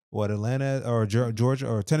from what, Atlanta or Mhm. Georgia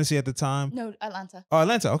or Tennessee at the time? No, Atlanta. Oh,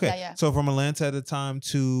 Atlanta. Okay, Yeah, yeah. so from Atlanta at the time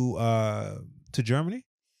to Germany.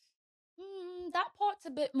 That part's a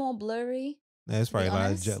bit more blurry, Yeah, it's to be probably a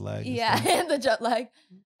lot of jet honest. lag and Yeah, stuff. and the jet lag.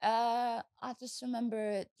 I just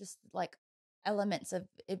remember just like elements of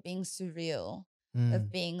it being surreal, of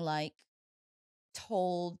Mm, being like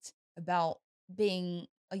told about being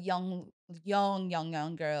a young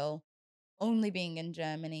girl, only being in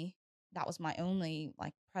Germany. That was my only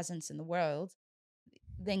like presence in the world.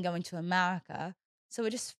 Then going to America. So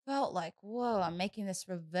it just felt like, whoa, I'm making this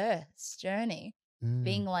reverse journey. mm,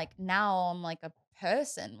 Being like now I'm like a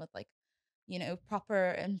person with like,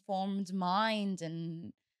 proper informed mind,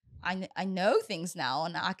 and I know things now,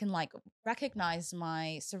 and I can like recognize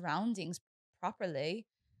my surroundings properly.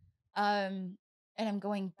 And I'm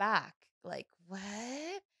going back, like,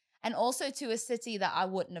 what? And also to a city that I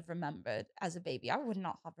wouldn't have remembered as a baby. I would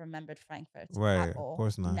not have remembered Frankfurt at right, of all.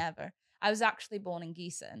 course not. Never. I was actually born in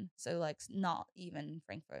Gießen, so like not even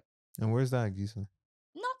Frankfurt. And where's that, Gießen?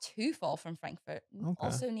 Not too far from Frankfurt. Okay.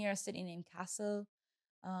 Also near a city named Kassel.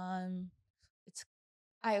 Um, it's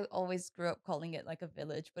I always grew up calling it like a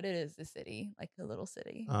village, but it is a city, like a little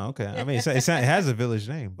city. Oh, okay. I mean, it has a village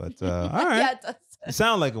name, but all right. Yeah, it It does.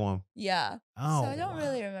 sounds like one. Yeah. So I Oh don't wow.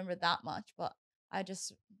 really remember that much, but I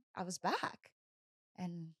just I was back,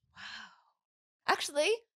 and wow.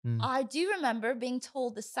 Actually, Mm. I do remember being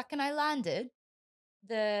told the second I landed,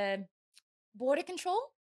 the border control,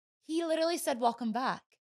 he literally said welcome back.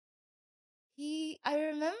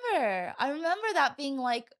 I remember that being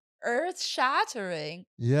like earth shattering,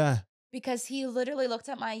 Yeah. because he literally looked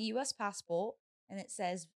at my US passport and it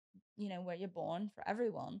says, where you're born for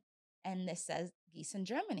everyone. And this says Gießen,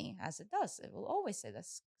 Germany, as it does. It will always say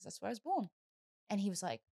this because that's where I was born. And he was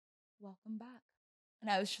like, welcome back. And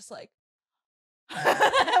I was just like,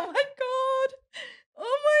 oh my God.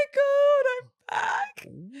 Oh my God, I'm back.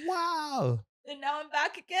 Wow. And now I'm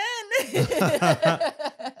back again.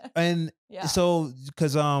 And Yeah. so,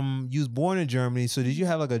 because you was born in Germany, so did you Mhm.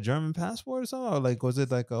 have like a German passport or something, or like was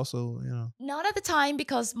it like also Not at the time,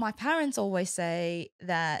 because my parents always say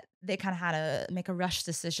that they kind of had to make a rush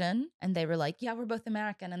decision, and they were like, yeah, we're both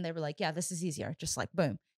American. And they were like, yeah, this is easier. Just like,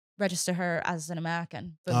 boom, register her as an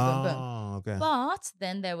American. Boom, boom, boom. Oh, okay. But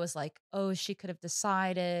then there was like, oh, she could have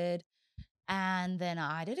decided. And then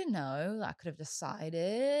I didn't know I could have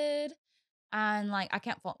decided. And like, I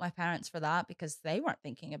can't fault my parents for that because they weren't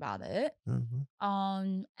thinking about it.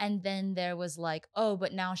 Mhm. And then there was like, oh,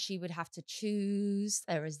 but now she would have to choose.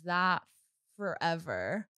 There was that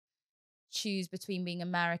forever. Choose between being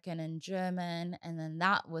American and German. And then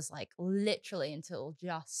that was like literally until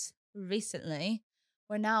just recently,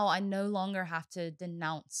 where now I no longer have to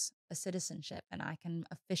denounce a citizenship and I can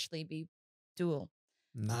officially be dual.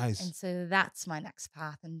 Nice. And so that's my next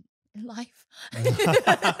path in life.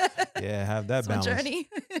 Yeah, have that It's my balance. journey.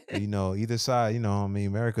 Either side, I mean,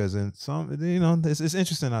 America is in some, it's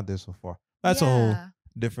interesting out there so far. That's a whole Yeah.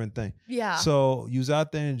 different thing. Yeah. So you was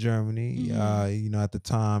out there in Germany, Hmm. at the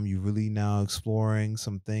time, you really now exploring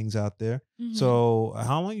some things out there. Hmm. So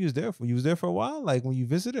how long you was there for? You was there for a while, like when you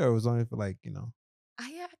visited, or was it only for like.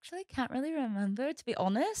 I actually can't really remember, to be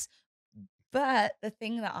honest. But the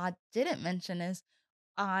thing that I didn't mention is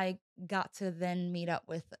I got to then meet up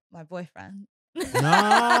with my boyfriend.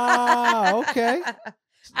 Ah, okay.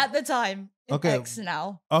 At the time, an Okay. ex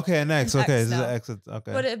now, Okay, an next. Okay, ex this is an now, exit.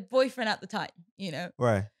 Okay. but a boyfriend at the time.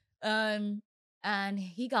 Right. Um, and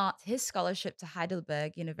he got his scholarship to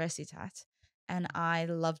Heidelberg Universitat, and I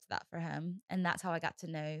loved that for him. And that's how I got to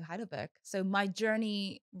know Heidelberg. So my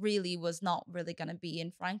journey really was not really going to be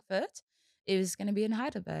in Frankfurt; it was going to be in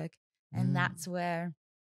Heidelberg, and Mm.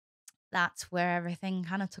 that's where everything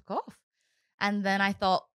kind of took off. And then I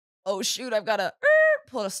thought, oh shoot, I've got to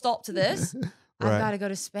put a stop to this. I've Right. got to go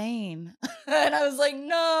to Spain. And I was like,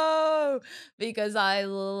 no, because I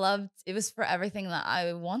loved it, was for everything that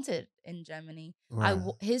I wanted in Germany. Right.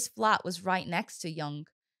 His flat was right next to Young,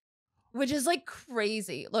 which is like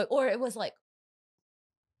crazy. Like, or it was like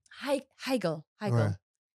Hegel. Right.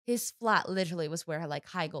 His flat literally was where like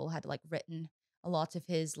Hegel had like written a lot of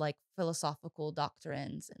his like philosophical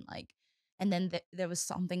doctrines, and like, and then there was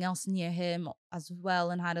something else near him as well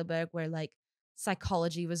in Heidelberg where like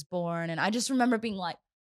psychology was born. And I just remember being like,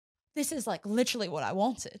 this is like literally what I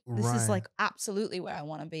wanted. This is Right. like absolutely where I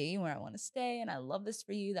want to be, where I want to stay. And I love this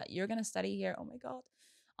for you that you're going to study here. Oh my God.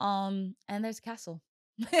 And there's Castle.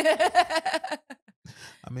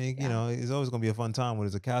 I mean, Yeah. it's always gonna be a fun time when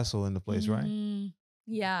there's a castle in the place, right?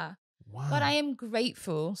 Yeah. But I Wow. am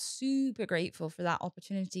grateful, super grateful for that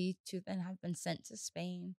opportunity to then have been sent to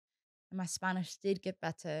Spain. And my Spanish did get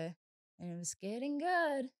better. and it was getting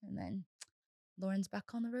good. And then Lauren's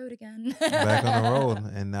back on the road again. Back on the road,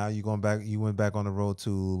 and now you going back. You went back on the road to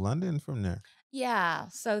London from there. Yeah.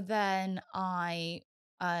 So then I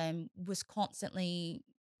was constantly,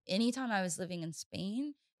 anytime I was living in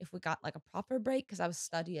Spain, if we got like a proper break because I was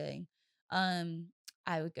studying, um,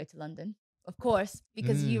 I would go to London. Of course,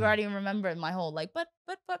 because you Mm. already remember my whole like, but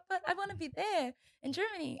I want to be there in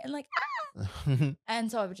Germany and like, and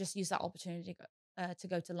so I would just use that opportunity to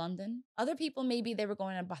go to London. Other people maybe they were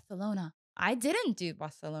going to Barcelona. I didn't do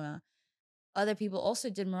Barcelona. Other people also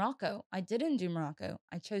did Morocco. I didn't do Morocco.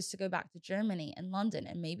 I chose to go back to Germany and London.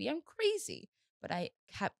 And maybe I'm crazy, but I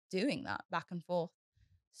kept doing that back and forth.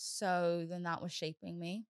 So then that was shaping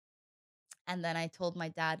me. And then I told my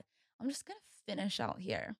dad, I'm just going to finish out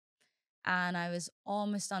here. And I was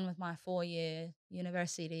almost done with my 4-year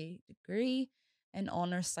university degree in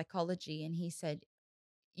honors psychology. And he said,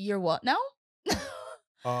 "You're what now?"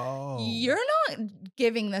 Oh, You're not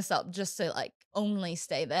giving this up just to like only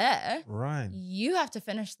stay there. right. You have to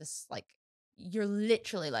finish this. Like, you're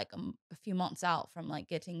literally like a few months out from like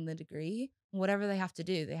getting the degree. Whatever they have to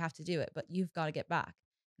do, they have to do it, but you've got to get back.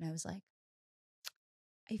 And I was like,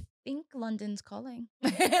 I think London's calling.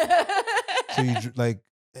 So you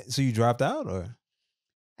so you dropped out, or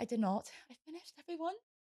I did not. I finished, everyone.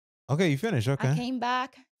 okay, you finished. I Okay. came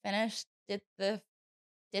back, finished, did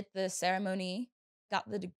the ceremony, got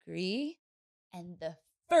the degree, and the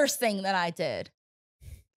first thing that I did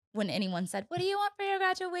when anyone said, "What do you want for your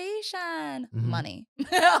graduation?" Hmm. Money.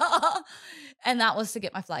 And that was to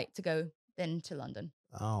get my flight to go then to London.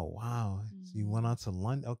 Oh wow. So you went Mhm. out to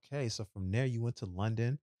London. Okay, so from there you went to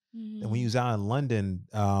London. And when you Mhm. was out in London,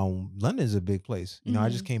 London is a big place. You know, I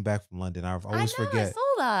just Mhm. came back from London. I I always know, I forget.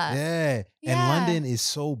 saw that. Yeah, and Yeah. London is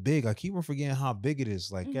so big. I keep on forgetting how big it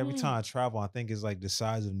is. Like every Mhm. time I travel, I think it's like the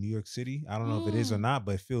size of New York City. I don't know if it is or Mm. not,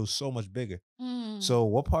 but it feels so much bigger. Mm. So,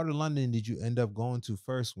 what part of London did you end up going to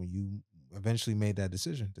first when you eventually made that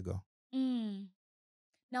decision to go? Mm.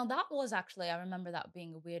 Now that was actually, I remember that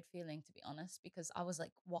being a weird feeling, to be honest, because I was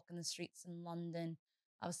like walking the streets in London.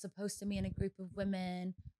 I was supposed to be in a group of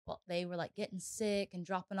women, but they were like getting sick and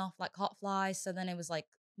dropping off like hot flies. So then it was like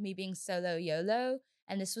me being solo YOLO.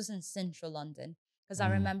 And this was in central London. Because I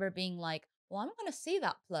Mm, remember being like, well, I'm going to see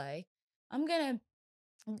that play. I'm going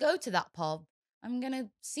to go to that pub. I'm going to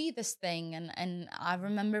see this thing. And I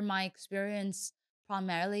remember my experience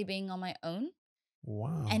primarily being on my own.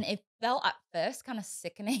 And wow. it felt at first kind of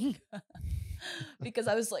sickening because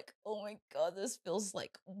I was like, oh my God, this feels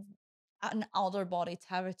like an outer body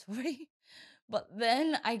territory. But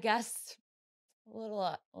then I guess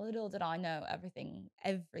little did I know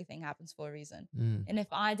everything happens for a reason. Mm, And if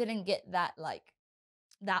I didn't get that like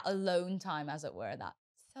that alone time, as it were, that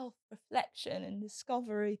self-reflection and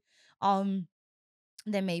discovery, um,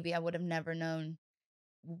 then maybe I would have never known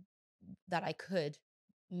w- that I could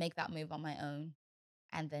make that move on my own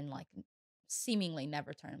and then like seemingly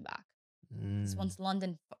never turn back. Because mm. once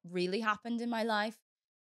London really happened in my life,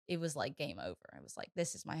 it was like game over. I was like,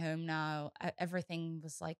 this is my home now. Everything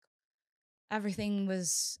was like, everything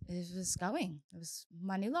was, it was going. It was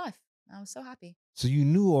my new life. I was so happy. So you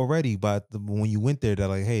knew already, but when you went there, that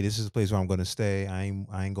like, hey, this is a place where I'm going to stay. I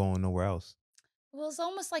ain't going nowhere else. It was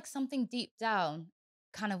almost like something deep down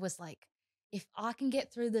kind of was like, if I can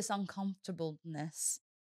get through this uncomfortableness,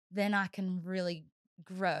 then I can really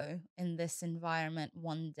grow in this environment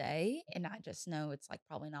one day. And I just know it's like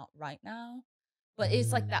probably not right now. But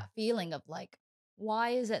it's like Mm. that feeling of like, why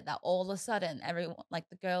is it that all of a sudden everyone, like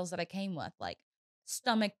the girls that I came with, like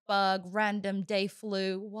stomach bug, random day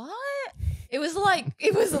flu, what? It was like,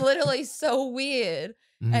 it was literally so weird.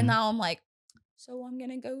 And Mhm. now I'm like, so I'm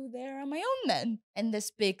gonna go there on my own then in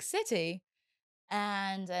this big city.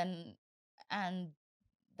 And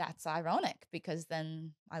that's ironic because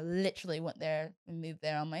then I literally went there and moved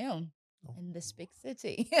there on my own in this big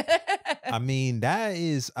city. I mean, that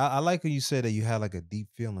is I like when you said that you had like a deep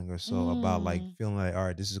feeling or so about like Mm. feeling like, all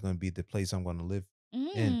right, this is gonna be the place I'm gonna live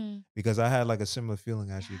in. Mm. Because I had like a similar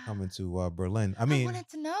feeling actually Yeah. coming to Berlin. I I mean, wanted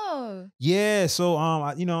to know. yeah, so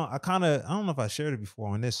you know, I kind of I don't know if I shared it before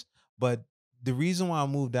on this, but the reason why I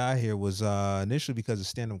moved out here was initially because of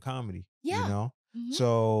stand-up comedy, you Yeah. know. Mhm.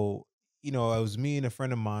 So, you know, it was me and a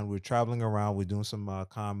friend of mine. We are traveling around, we're doing some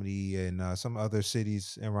comedy in some other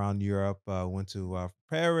cities around Europe. Went to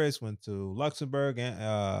Paris, went to Luxembourg and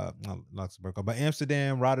not Luxembourg, but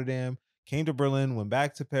Amsterdam, Rotterdam, came to Berlin, went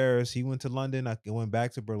back to Paris, he went to London, I went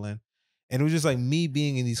back to Berlin. And it was just like me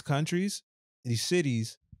being in these countries, these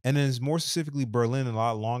cities, and then it's more specifically Berlin a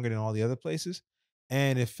lot longer than all the other places.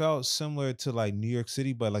 And it felt similar to like New York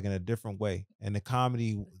City, but like in a different way. And the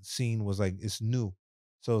comedy scene was like it's new.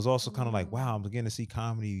 So it's also kind of like, wow, I'm Oh. beginning to see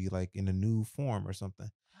comedy like in a new form or something.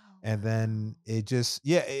 Oh, And then wow. it just,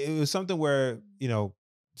 yeah, it was something where, Mm.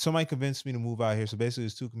 somebody convinced me to move out here. So basically,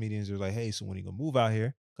 there's two comedians who were like, hey, so when you gonna move out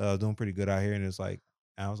here? Cause I was doing pretty good out here. And it's like,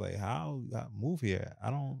 I was like, how I move here? I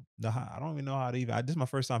don't know how, I don't even know how to even, this is my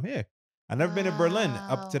first time here. I never been to Berlin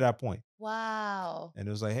up to Wow. that point. Wow. And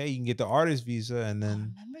it was like, hey, you can get the artist visa. And I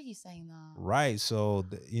then, remember you saying that. right. So,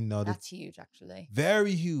 the That's huge, actually.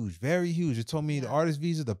 very huge, very huge. It told me the Yeah. artist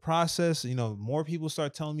visa, the process, more people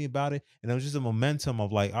start telling me about it. And it was just a momentum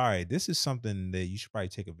of like, all right, this is something that you should probably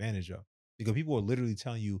take advantage of. Because people are literally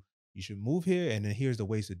telling you you should move here and then here's the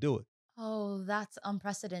ways to do it. Oh, that's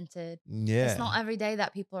unprecedented. It's Yeah. not every day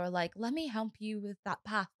that people are like, let me help you with that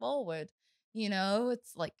path forward.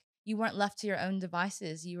 It's like you weren't left to your own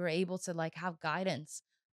devices. You were able to like have guidance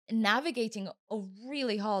in navigating a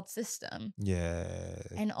really hard system. Yeah.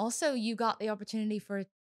 And also you got the opportunity for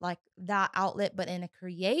like that outlet, but in a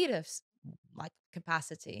creative like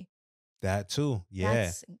capacity. That too. Yeah.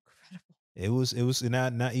 That's incredible. It was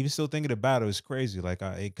not even still thinking about it was crazy. Like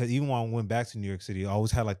cause even when I went back to New York City, I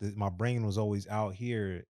always had like my brain was always out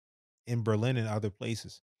here in Berlin and other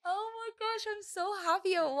places. Oh my gosh, I'm so happy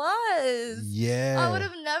it was. I would Yeah.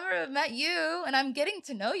 have never met you, and I'm getting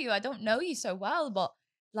to know you. I don't know you so well, but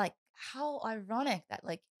like how ironic that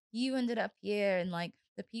like you ended up here and like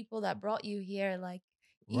the people that brought you here, like,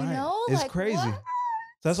 Right. It's like what? crazy.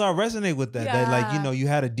 So that's why I resonate with that. That like, Yeah. you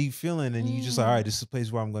had a deep feeling and you just like, all right, Mm. this is a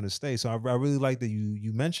place where I'm gonna stay. So I really like that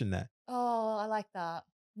you mentioned that. Oh, I like that.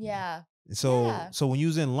 Yeah. So Yeah. so when you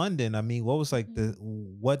was in London, I mean, what was like the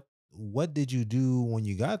Mhm. what did you do when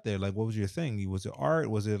you got there? Like what was your thing? Was it art?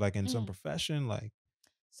 Was it like in some Mm. profession? Like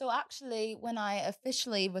So actually, when I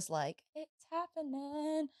officially was like, "It's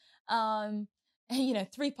happening," um,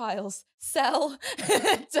 3 piles: sell,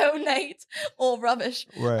 donate, or rubbish.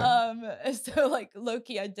 right. So like low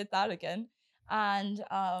key, I did that again, and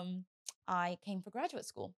I came for graduate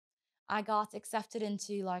school. I got accepted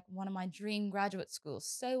into like one of my dream graduate schools,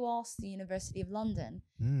 SOAS, the University of London,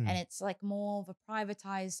 and Mm, it's like more of a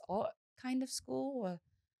privatized art kind of school, or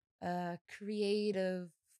a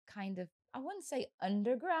creative kind of, I wouldn't say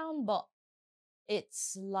underground, but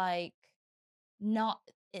it's like not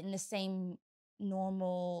in the same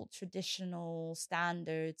normal traditional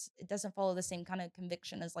standards. It doesn't follow the same kind of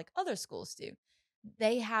conviction as like other schools do.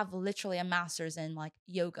 They have literally a master's in like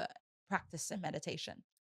yoga practice and meditation.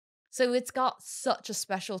 So it's got such a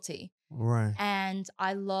specialty. right. And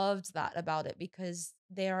I loved that about it because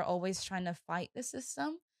they are always trying to fight the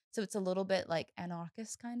system. So it's a little bit like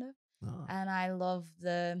anarchist kind of. Ah, And I love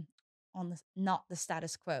the on the not the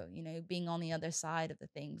status quo, being on the other side of the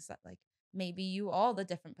things that like maybe you are the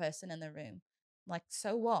different person in the room. Like,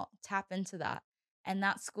 so what? Tap into that. And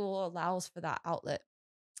that school allows for that outlet.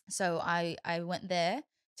 So I went there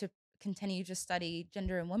to continue to study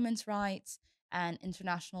gender and women's rights and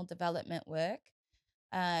international development work.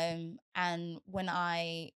 And when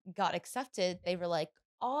I got accepted, they were like,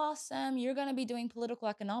 awesome, you're going to be doing political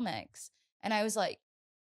economics. And I was like,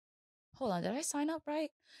 hold on, did I sign up right?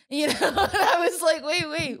 And I was like,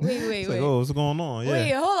 it's like, oh, what's going on? Yeah.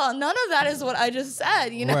 wait, hold on. None of that is what I just said,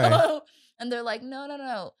 Right. And they're like, no, no,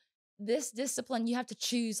 no. This discipline, you have to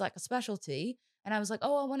choose like a specialty. And I was like,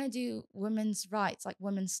 oh, I want to do women's rights, like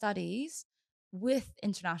women's studies with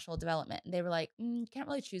international development. And they were like, you can't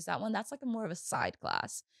really choose that one. That's like a more of a side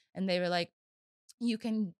class. And they were like, you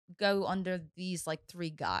can go under these like 3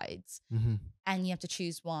 guides Hmm. and you have to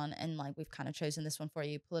choose one. And like, we've kind of chosen this one for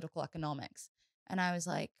you, political economics. And I was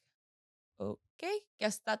like, okay,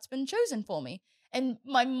 guess that's been chosen for me. And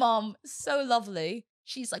my mom, so lovely.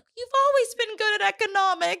 She's like, you've always been good at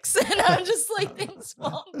economics. And I'm just like, thanks,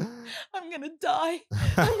 mom. I'm going to die.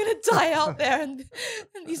 I'm going to die out there in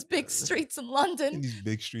these big streets in In London these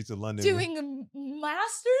big streets of London. doing a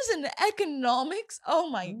master's in economics. Oh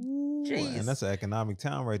my Ooh, and jeez. that's an economic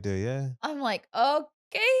town right there. Yeah. I'm like,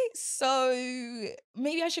 okay, so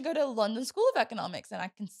maybe I should go to London School of Economics. And I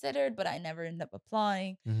considered, but I never ended up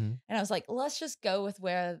applying. Hmm. And I was like, let's just go with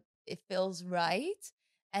where it feels right.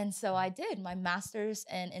 And so I did my master's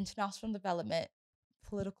in international development,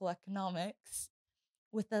 political economics,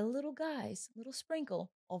 with a little little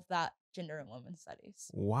sprinkle of that gender and women's studies.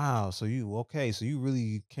 Wow. So you okay? So you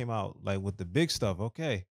really came out like with the big stuff.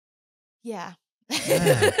 Okay. Yeah.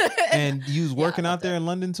 Damn. And you was Yeah, I working out loved there it. in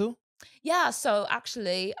London too? Yeah, so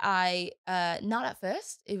actually I not at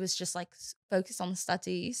first. It was just like focus on the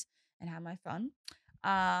studies and have my fun.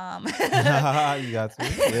 Um You got to.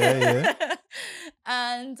 Yeah, yeah.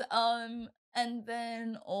 and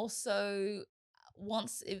then also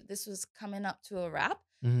once this was coming up to a wrap,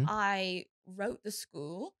 Mhm. I wrote the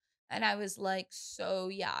school And I was like, so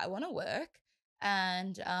yeah, I want to work.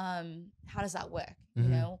 And how does that work? You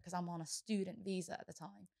Mm-hmm. know, because I'm on a student visa at the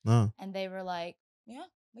time. Uh, And they were like, yeah,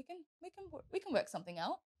 we can work something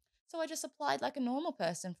out. So I just applied like a normal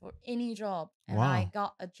person for any job, and I wow.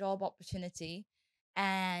 got a job opportunity,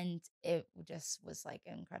 and it just was like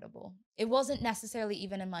incredible. It wasn't necessarily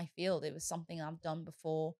even in my field. It was something I've done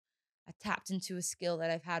before. I tapped into a skill that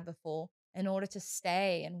I've had before in order to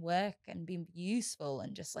stay and work and be useful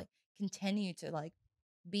and just like continue to like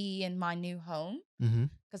be in my new home, Mm-hmm.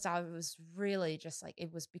 because I was really just like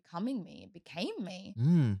it was becoming me, it became me.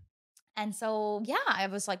 Mm. And so, yeah, I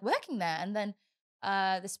was like working there. And then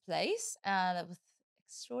this place that with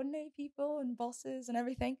extraordinary people and bosses and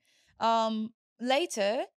everything.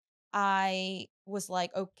 Later, I was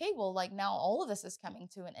like, okay, well, like now all of this is coming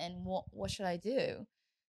to an end. What should I do?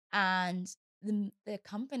 And the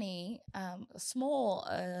company, a small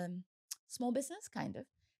business kind of,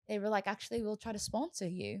 they were like, actually, we'll try to sponsor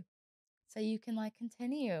you so you can like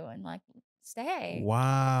continue and like stay. And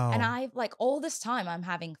Wow. I like all this time I'm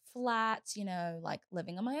having flats, like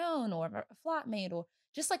living on my own or a flatmate or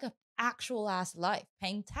just like a actual ass life,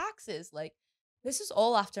 paying taxes. Like this is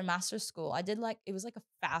all after master school. I did like it was like a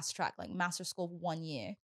fast track, like master school 1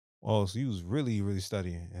 year. Oh, so you was really, really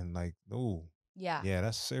studying and like, oh, Yeah. yeah,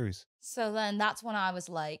 that's serious. So then that's when I was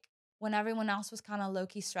like, when everyone else was kind of low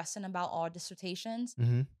key stressing about our dissertations.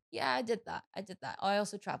 Mm-hmm. Yeah, I did that. I did that. I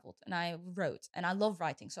also traveled and I wrote and I love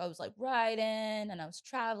writing. So I was like writing and I was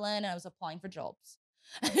traveling and I was applying for jobs.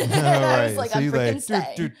 And I was Right. like, So I'm you freaking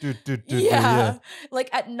like, staying. yeah. Yeah. Like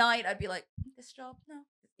at night, I'd be like, this job? No.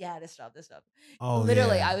 Yeah, this job, this job. Oh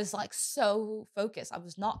Literally, I yeah. was like so focused. I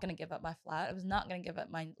was not going to give up my flat. I was not going to give up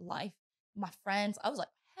my life, my friends. I was like,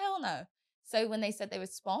 hell no. So when they said they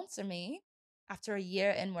would sponsor me after a year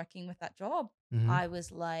in working with that job, Mm-hmm. I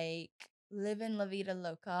was like living la vida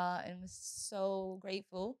loca and was so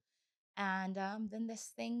grateful. And then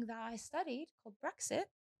this thing that I studied called Brexit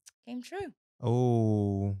came true.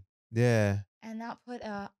 Oh yeah. And that put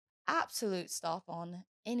a absolute stop on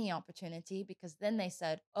any opportunity, because then they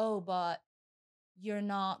said, oh, but you're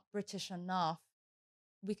not British enough.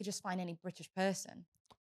 We could just find any British person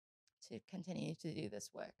to continue to do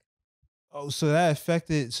this work. Oh, so that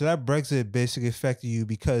Brexit basically affected you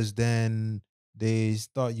because then they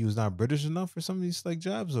thought you was not British enough for some of these like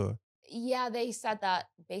jobs, or Yeah, they said that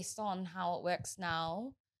based on how it works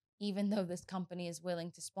now, even though this company is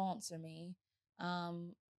willing to sponsor me,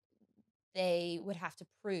 um, they would have to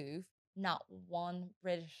prove not one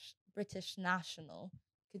British national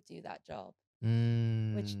could do that job,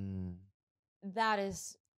 which mm, that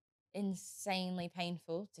is insanely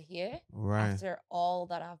painful to hear right. after all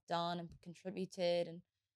that I've done and contributed,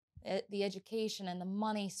 and the education and the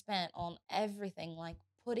money spent on everything, like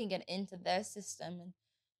putting it into their system and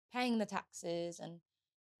paying the taxes and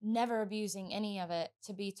never abusing any of it,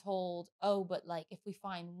 to be told, oh, but like if we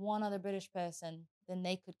find one other British person, then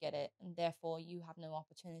they could get it. And therefore you have no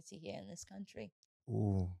opportunity here in this country.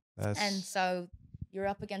 Ooh, And that's so you're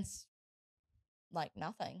up against like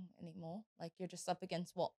nothing anymore. Like you're just up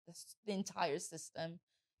against what the entire system.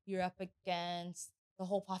 You're up against the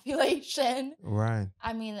whole population. right.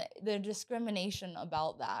 I mean, the discrimination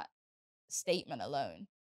about that statement alone.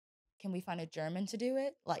 Can we find a German to do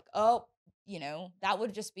it? Like, oh, that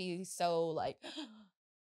would just be so like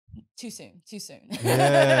too soon, too soon.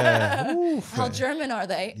 Yeah. Oof. How German are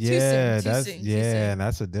they? Too soon, Yeah, too that's soon, too yeah, soon. and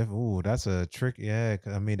that's a different. Ooh, that's a trick. Yeah,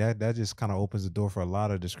 'cause I mean that just kind of opens the door for a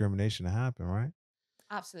lot of discrimination to happen, right?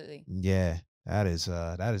 Absolutely. Yeah, that is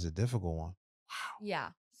a difficult one. Yeah.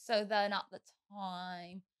 So then at the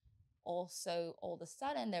time, also all of a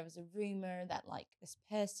sudden there was a rumor that like this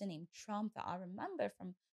person named Trump that I remember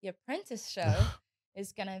from the Apprentice show Wow.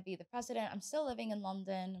 is gonna be the president. I'm still living in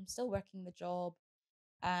London. I'm still working the job.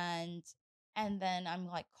 and and then I'm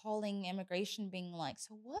like calling immigration being like,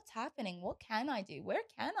 so what's happening, what can I do, where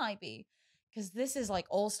can I be, because this is like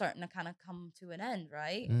all starting to kind of come to an end,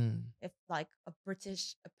 right? Mm. If like a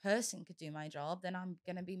person could do my job, then I'm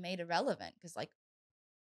gonna be made irrelevant, because like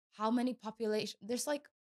how many population there's like,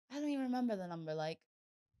 I don't even remember the number, like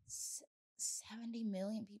s- 70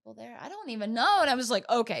 million people there, I don't even know. And I was like,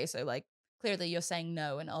 okay, so like clearly you're saying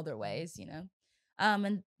no in other ways.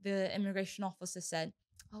 And the immigration officer said,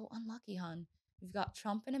 oh, unlucky, hun, you've got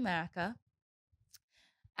Trump in America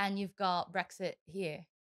and you've got Brexit here.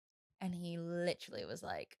 And he literally was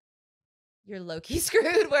like, you're low-key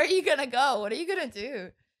screwed, where are you gonna go, what are you gonna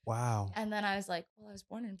do? Wow. And then I was like, well, I was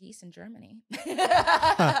born in Gießen, Germany.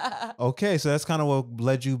 Okay, so that's kind of what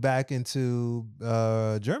led you back into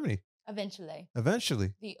Germany Eventually,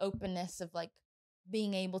 eventually. the openness of like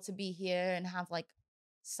being able to be here and have like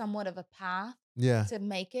somewhat of a path Yeah. to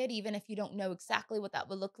make it, even if you don't know exactly what that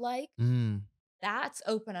would look like, Mm. that's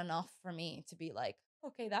open enough for me to be like,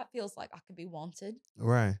 okay, that feels like I could be wanted.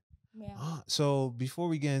 Right. Yeah. So before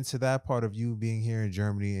we get into that part of you being here in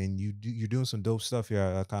Germany and you're doing some dope stuff here,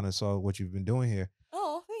 I kind of saw what you've been doing here.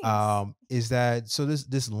 Oh, thanks. Is that so?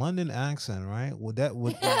 This London accent, right?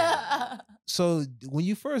 So when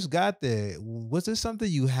you first got there, was this something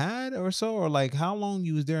you had or so, or like how long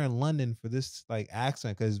you was there in London for this like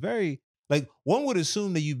accent? Because very like one would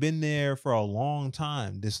assume that you've been there for a long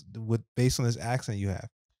time. This with based on this accent you have. Eh,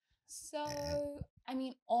 So, I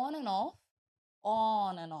mean, on and off,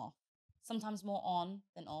 on and off. Sometimes more on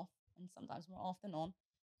than off, and sometimes more off than on.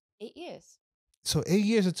 8 years, So 8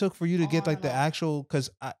 years it took for you to get on like and the off. actual because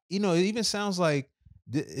it even sounds like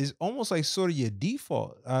it's almost like sort of your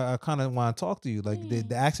default. I kind of want to talk to you like the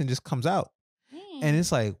Mm, accent just comes out. And it's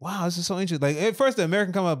mm, like, wow, this is so interesting. Like at first the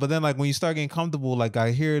American come up, but then like when you start getting comfortable, like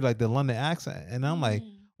I hear like the London accent, and I'm like,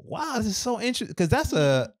 mm. wow, this is so interesting because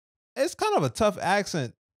it's kind of a tough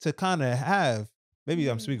accent to kind of have. Maybe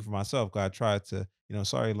I'm speaking Mm. for myself. 'Cause I try to,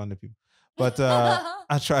 sorry London people, but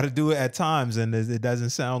I try to do it at times, and it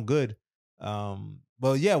doesn't sound good.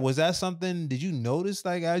 But yeah, was that something? Did you notice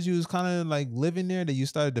like as you was kind of like living there that you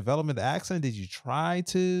started developing the accent? Did you try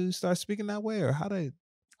to start speaking that way, or how did?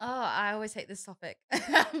 Oh, I always hate this topic,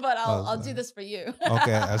 but I'll do Sorry. this for you.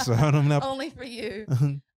 Okay, so I'm not. Only for you.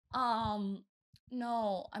 Um,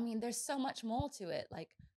 no, I mean, there's so much more to it. Like,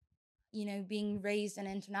 being raised in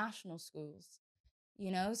international schools,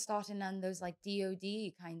 starting on those like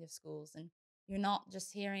DOD kind of schools, and you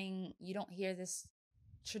don't hear this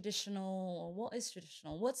traditional, or what is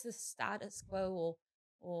traditional? What's the status quo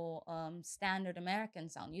or standard American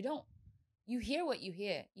sound? You hear what you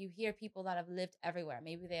hear. You hear people that have lived everywhere.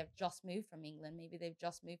 Maybe they have just moved from England, maybe they've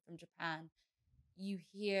just moved from Japan. You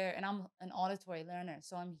hear, and I'm an auditory learner,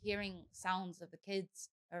 so I'm hearing sounds of the kids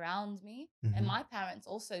around me. And Mhm. my parents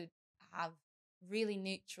also have really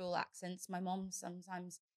neutral accents. My mom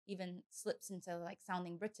sometimes even slips into like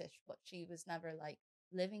sounding British, but she was never like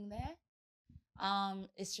living there.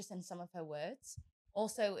 It's just in some of her words.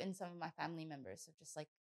 Also in some of my family members, so just like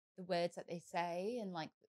the words that they say and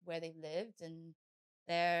like where they've lived and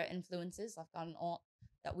their influences. I've got an aunt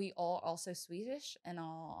that we are also Swedish in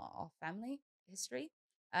our family history,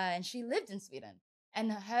 and she lived in Sweden,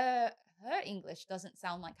 and her English doesn't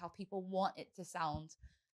sound like how people want it to sound,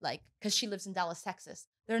 like because she lives in Dallas, Texas.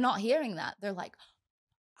 They're not hearing that. They're like,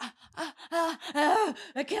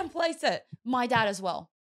 I can't place it. My dad as well.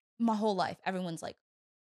 My whole life, everyone's like,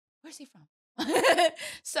 "Where's he from?"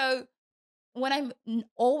 So when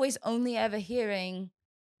always only ever hearing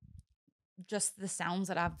just the sounds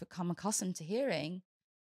that I've become accustomed to hearing,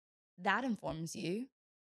 that informs you.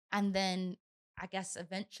 And then I guess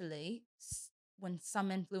eventually, when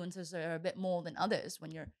some influences are a bit more than others,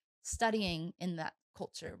 when you're studying in that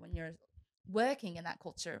culture, when you're working in that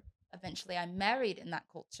culture, eventually I married in that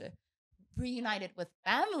culture, reunited with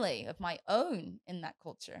family of my own in that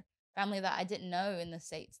culture, family that I didn't know in the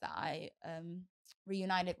States that I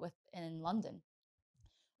reunited with in London.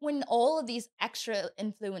 When all of these extra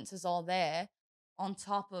influences are there, on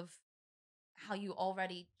top of how you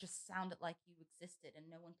already just sounded like you existed and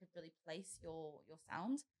no one could really place your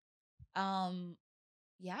sound, um,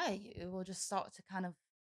 yeah, it will just start to kind of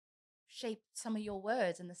shape some of your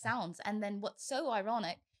words and the sounds. And then what's so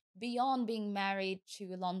ironic, beyond being married to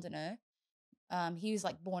a Londoner, he was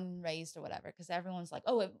like born and raised or whatever, because everyone's like,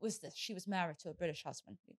 oh, it was this. She was married to a British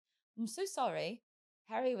husband. I'm so sorry.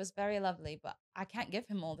 Harry was very lovely, but I can't give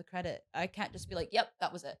him all the credit. I can't just be like, yep,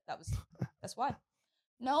 that was it. That's why.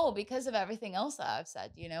 No, because of everything else that I've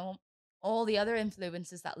said, all the other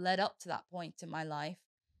influences that led up to that point in my life.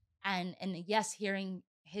 And yes, hearing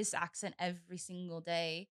his accent every single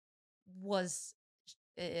day was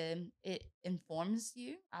it informs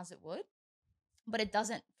you as it would, but it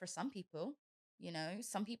doesn't for some people.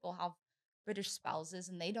 Some people have British spouses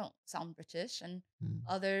and they don't sound British, and Mm.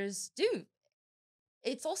 others do.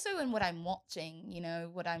 It's also in what I'm watching,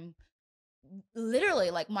 what I'm literally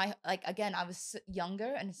like, my like, again, I was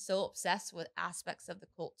younger and so obsessed with aspects of the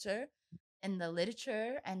culture and the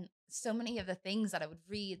literature, and so many of the things that I would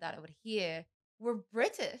read, that I would hear, were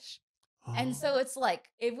British. And Oh. so it's like,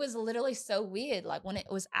 it was literally so weird. Like when it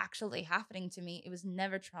was actually happening to me, it was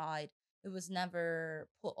never tried. It was never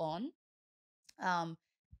put on. Um,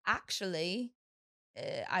 Actually,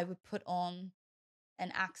 I would put on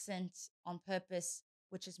an accent on purpose,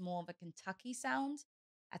 which is more of a Kentucky sound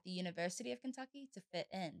at the University of Kentucky to fit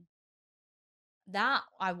in. That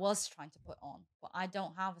I was trying to put on, but I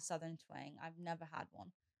don't have a Southern twang. I've never had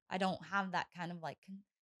one. I don't have that kind of like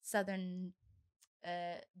Southern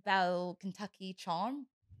Belle Kentucky charm,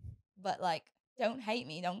 but like, don't hate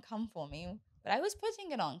me, don't come for me. But I was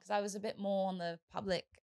putting it on because I was a bit more on the public,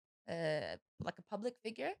 like a public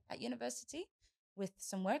figure at university with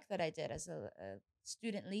some work that I did as a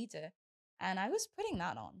student leader. And I was putting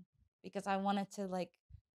that on because I wanted to, like,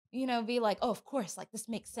 be like, oh, of course, like this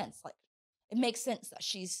makes sense. Like, it makes sense that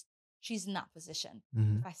she's in that position. If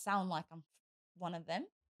Mhm. I sound like I'm one of them,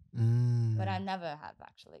 but I Mm. never have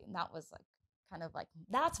actually. And that was like kind of like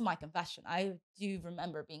that's my confession. I do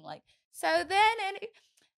remember being like, so then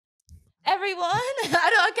everyone,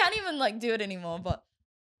 I can't even like do it anymore. But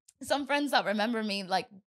some friends that remember me like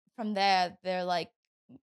from there, they're like,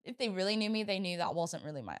 if they really knew me, they knew that wasn't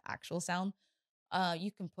really my actual sound.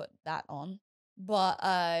 You can put that on, but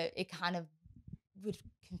it kind of would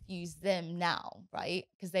confuse them now, right?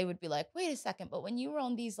 Because they would be like, wait a second, but when you were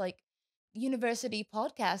on these like university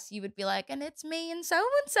podcasts, you would be like, and it's me and so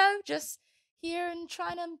just here and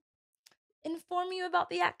trying to inform you about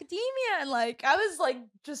the academia. And like, I was like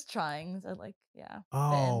just trying to like, yeah, fit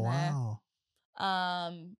Oh, in there. wow.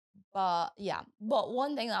 Um, but yeah, but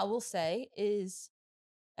one thing that I will say is,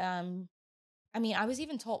 um, I mean, I was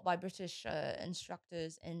even taught by British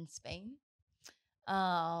instructors in Spain.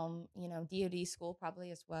 DoD school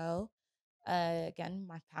probably as well. Again,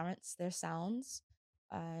 my parents, their sounds,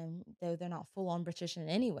 though they're not full on British in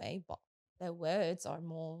any way, but their words are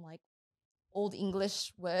more like old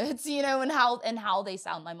English words, and how they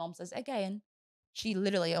sound. My mom says again. She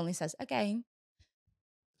literally only says again.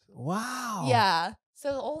 Wow. Yeah.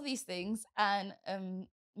 So all these things, and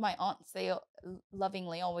my aunts, they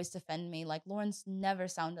lovingly always defend me. Like Lauren's never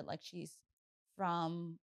sounded like she's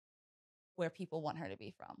from where people want her to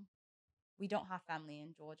be from. We don't have family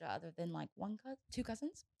in Georgia other than like two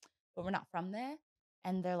cousins, but we're not from there.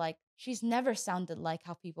 And they're like, she's never sounded like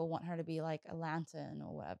how people want her to be, like a lantern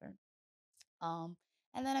or whatever. Um,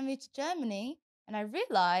 and then I moved to Germany and I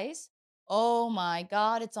realized, oh my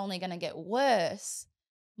God, it's only gonna get worse.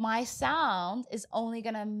 My sound is only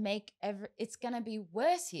gonna it's gonna be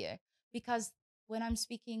worse here because when I'm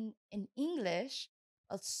speaking in English,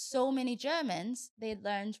 so many Germans, they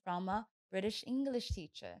learned from a British English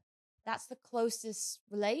teacher. That's the closest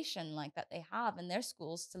relation like that they have in their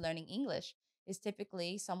schools to learning English is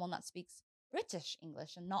typically someone that speaks British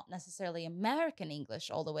English and not necessarily American English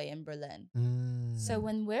all the way in Berlin. So Mm.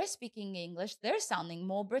 when we're speaking English, they're sounding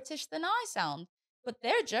more British than I sound, but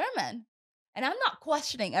they're German. And I'm not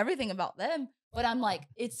questioning everything about them, but I'm like,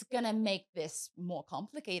 it's going to make this more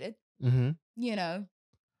complicated, Mhm. you know?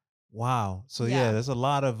 Wow. So yeah, Yeah. there's a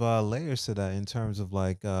lot of layers to that in terms of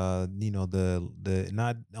like the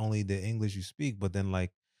not only the English you speak, but then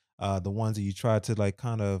like the ones that you try to like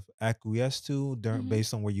kind of acquiesce to Mhm.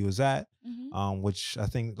 based on where you was at. Mhm. Which I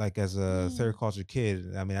think like as a third Mm. culture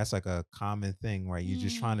kid, I mean that's like a common thing, right? You're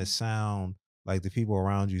just trying to Mm. sound like the people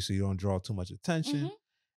around you so you don't draw too much attention. Mhm.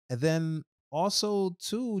 And then also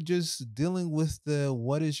too, just dealing with the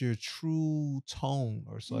what is your true tone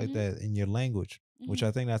or so like Mhm. that in your language, which Mhm.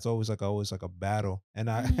 I think that's always like a battle. And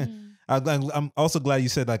I Mm. I'm also glad you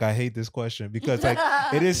said like I hate this question because like Yeah.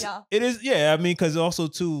 it is yeah, I mean because also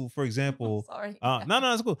too, for I'm example, sorry.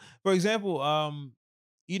 no, it's cool. For example,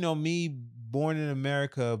 me born in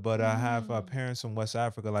America, but I have Mm. parents from West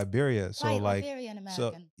Africa, Liberia. So Right, like, Liberian so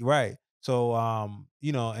American. right. So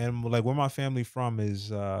and like where my family from is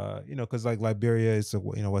because like Liberia is a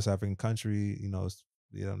West African country,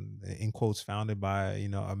 in quotes founded by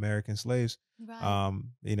American slaves. Right.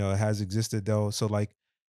 It has existed though. So like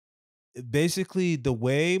basically the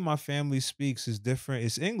way my family speaks is different.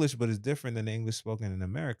 It's English, but it's different than the English spoken in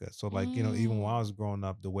America. So like, even when I Mm. was growing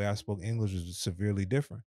up, the way I spoke English was severely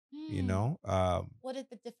different, you Hmm. know? What did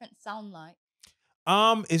the difference sound like?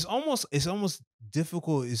 It's almost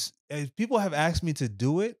difficult. People have asked me to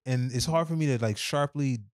do it, and it's hard Mhm. for me to like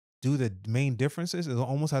sharply do the main differences. I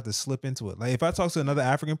almost have to slip into it. Like if I talk to Yeah. another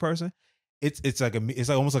African person, it's like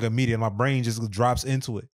almost like immediate. My brain just drops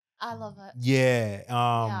into it. I love it. Yeah.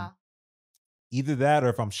 Yeah. Either that or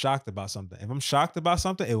if I'm shocked about something. If I'm shocked about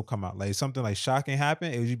something, it will come out. Like something like shocking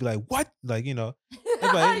happened, it would just be like, "What?" Like, it's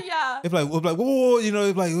like Yeah. whoa,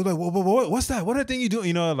 whoa, whoa, what's that? What that thing you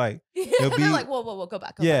doing? Like it'll They're be like, "Whoa, whoa, whoa, go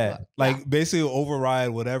back, go yeah, back." Yeah. like basically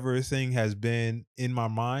override whatever thing has been in my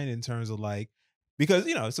mind in terms of like because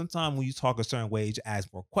sometimes when you talk a certain way, you ask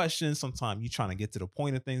more questions. Sometimes you're trying to get to the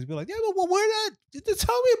point of things. Be like, yeah, but where that? Just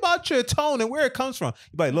tell me about your tone and where it comes from.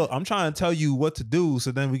 You're like, look, I'm trying to tell you what to do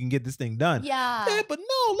so then we can get this thing done. Yeah, Yeah. but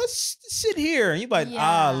no, let's sit here. And you're like,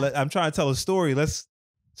 Yeah. I'm trying to tell a story.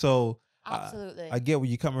 So I Absolutely. get where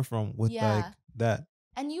you're coming from with like Yeah. that.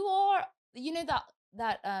 And you are,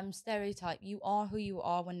 that stereotype, you are who you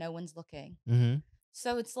are when no one's looking. Hmm.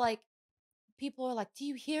 So it's like people are like, do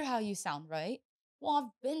you hear how you sound, right? Well,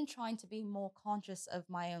 I've been trying to be more conscious of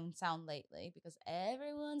my own sound lately because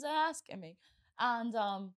everyone's asking me. And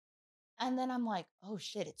then I'm like, oh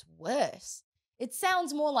shit, it's worse. It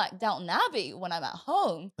sounds more like Downton Abbey when I'm at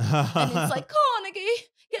home. And it's like, Carnegie,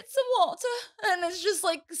 get some water. And it's just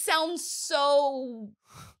like sounds so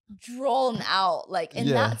drawn out. Like, and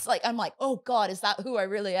Yeah. that's like, I'm like, oh God, is that who I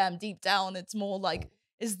really am deep down? It's more like,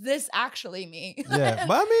 is this actually me? Yeah. And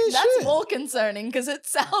But I mean, that's shit. more concerning because it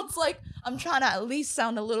sounds like I'm trying to at least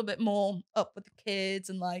sound a little bit more up with the kids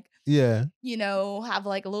and like, Yeah. have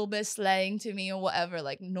like a little bit of slang to me or whatever,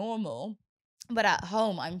 like normal. But at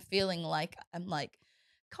home, I'm feeling like I'm like,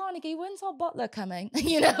 Carnegie, when's our butler coming?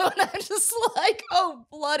 And I'm just like, oh,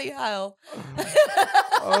 bloody hell.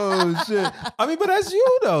 Oh shit. I mean, but that's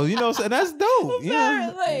you though, so that's dope.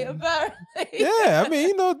 Apparently. Yeah, I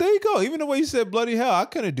mean, there you go. Even the way you said bloody hell, I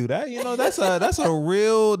couldn't do that. That's a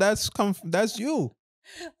real that's you.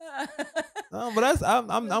 No, but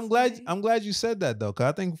I'm glad you said that though, because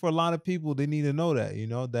I think for a lot of people they need to know that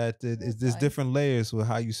that there's Nice. different layers with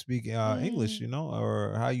how you speak English, Mm.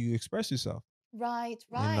 or how you express yourself. Right,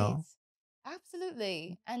 You right. know.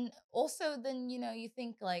 Absolutely. And also then, you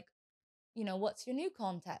think like, what's your new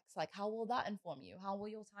context? Like, how will that inform you? How will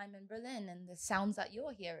your time in Berlin and the sounds that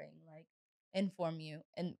you're hearing like inform you?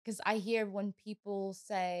 And because I hear when people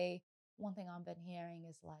say, one thing I've been hearing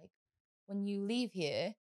is like, when you leave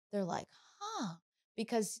here, they're like, huh,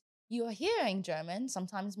 because you're hearing German,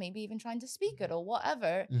 sometimes maybe even trying to speak it or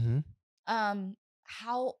whatever. Mm-hmm.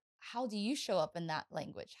 How do you show up in that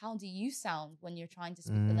language? How do you sound when you're trying to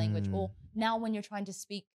speak the language? Mm. Or now when you're trying to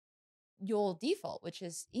speak your default, which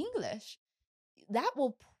is English, that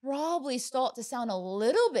will probably start to sound a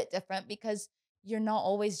little bit different because you're not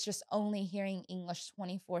always just only hearing English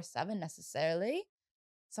 24/7 necessarily.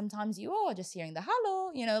 Sometimes you are just hearing the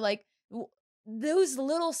hello, like those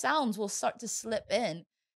little sounds will start to slip in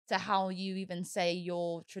to how you even say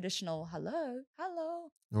your traditional hello,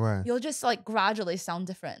 hello. Right. You'll just like gradually sound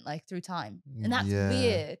different like through time. And that's Yeah.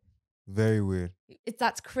 weird. Very weird.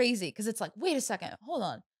 That's crazy because it's like, wait a second, hold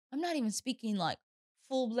on. I'm not even speaking like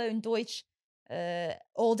full blown Deutsch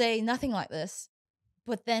all day, nothing like this.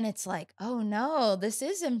 But then it's like, oh no, this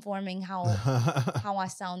is informing how I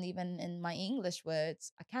sound even in my English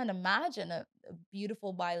words. I can't imagine a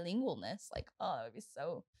beautiful bilingualness. Like, oh, it'd be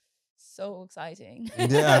so exciting.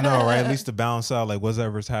 Yeah, I know, right? At least to balance out like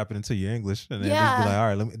whatever's happening to your English, and then at least be like, Yeah.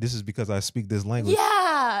 all right, this is because I speak this language.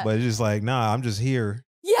 Yeah. But it's just like, nah, I'm just here.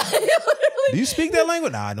 Yeah. Do you speak that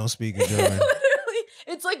language? Nah, I don't speak it, German. Literally,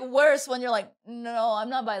 it's like worse when you're like, no, I'm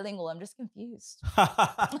not bilingual. I'm just confused.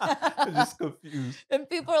 Just confused. And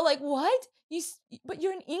people are like, what? But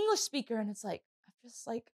you're an English speaker. And it's like,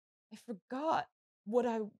 I forgot what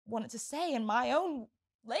I wanted to say in my own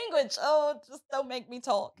language. Oh, just don't make me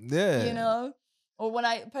talk. Yeah. Or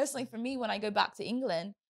personally, for me, when I go back to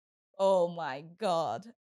England, oh my God.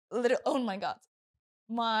 Oh my God.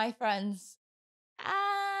 My friends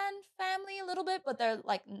and family a little bit, but they're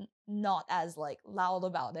like not as like loud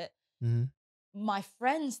about it. Mm-hmm. My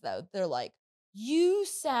friends though, they're like, you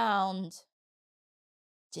sound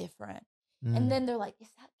different. Mm-hmm. And then they're like, is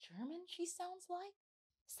that German she sounds like?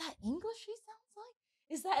 Is that English she sounds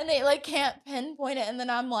like? Is that, and they like can't pinpoint it. And then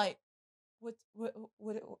I'm like,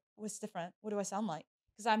 what's different? What do I sound like?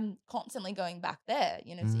 Because I'm constantly going back there,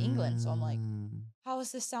 to England. So I'm like, how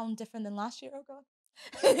does this sound different than last year? Oh God.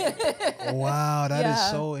 Wow, that is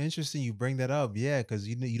Yeah. so interesting. You bring that up, yeah, because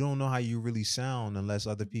you don't know how you really sound unless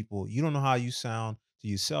other people. You don't know how you sound to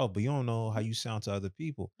yourself, but you don't know how you sound to other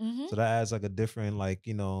people. Mm-hmm. So that adds like a different, like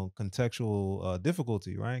contextual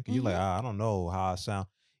difficulty, right? Because you're like, Mm-hmm. I don't know how I sound.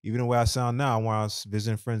 Even the way I sound now, when I was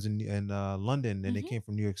visiting friends in London and they Mm-hmm. came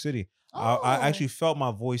from New York City, I Oh. actually felt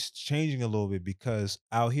my voice changing a little bit because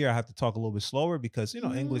out here I have to talk a little bit slower because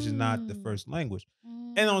English is not the Mm. first language.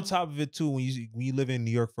 And on Mm. top of it too, when you live in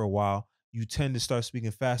New York for a while, you tend to start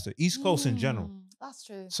speaking faster. East Coast in general. That's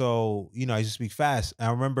true. So, I used to speak fast.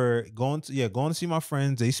 I remember going to see my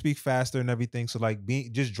friends, they speak faster and everything. So like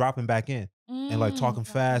being just dropping back in and like talking Dropping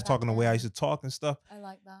fast, back talking the way I used in. to talk and stuff. I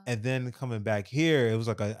like that. And then coming back here, it was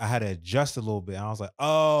like I had to adjust a little bit. And I was like,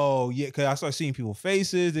 oh yeah, because I started seeing people's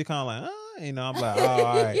faces. They kind of like, I'm like, oh,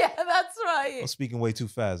 all right. Yeah, that's I'm right. speaking way too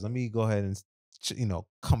fast. Let me go ahead and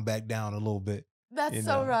come back down a little bit. That's You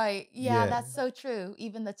so know. right. Yeah, Yeah. that's so true.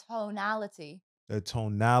 Even the tonality, The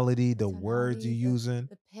tonality, the words you're the using,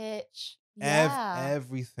 the pitch. Yeah.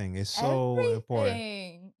 everything is so important.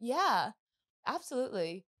 Everything. Yeah.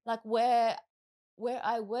 Absolutely. Like where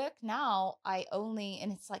I work now, I only,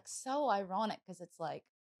 and it's like so ironic because it's like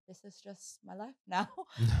this is just my life now.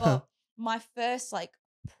 But my first like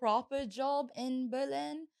proper job in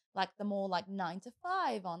Berlin, like the more like 9 to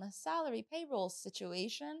 5 on a salary payroll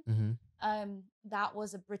situation, Mhm. that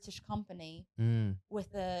was a British company Mm.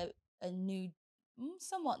 with a new,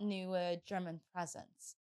 somewhat newer German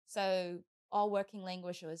presence. So our working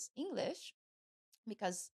language was English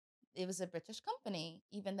because it was a British company,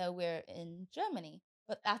 even though we're in Germany.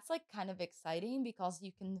 But that's like kind of exciting because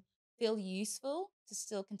you can feel useful to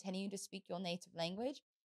still continue to speak your native language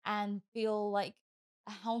and feel like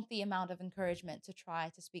a healthy amount of encouragement to try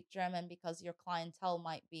to speak German because your clientele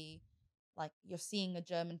might be like you're seeing a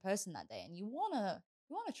German person that day and you wanna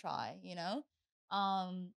try, you know?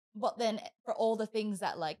 But then for all the things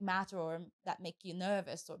that like matter or that make you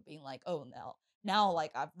nervous or being like, oh no, now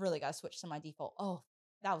like I've really got to switch to my default. Oh,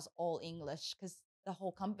 that was all English because the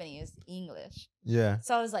whole company is English. Yeah.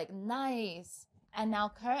 So I was like, nice. And now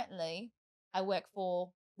currently I work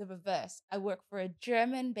for the reverse. I work for a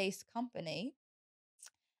German based company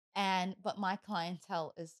and but my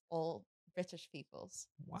clientele is all British peoples.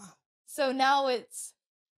 Wow. So now it's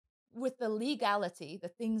with the legality, the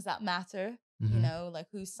things that matter, Mhm. like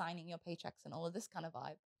who's signing your paychecks and all of this kind of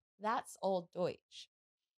vibe. That's all Deutsch.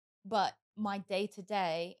 But my day to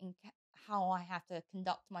day and how I have to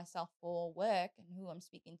conduct myself for work and who I'm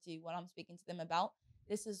speaking to, what I'm speaking to them about,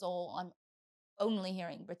 this is all I'm only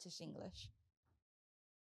hearing British English,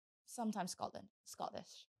 sometimes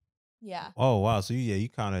Scottish. Yeah. Oh, wow. So, yeah, you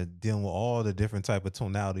kinda dealing with all the different type of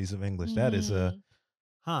tonalities of English. That is a Mm.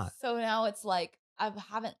 huh. So now it's like I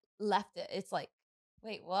haven't left it. It's like,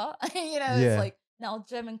 wait, what? It's Yeah. like now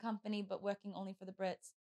German company, but working only for the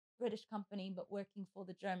Brits, British company, but working for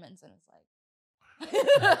the Germans. And it's like,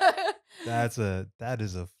 That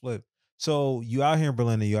is a flip. So you out here in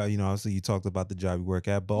Berlin, and obviously you talked about the job you work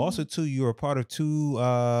at, but also Mhm. too, you are part of two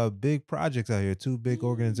big projects out here, two big Mm,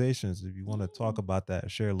 organizations. If you want to talk mm. about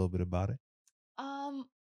that, share a little bit about it. Um,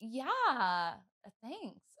 yeah,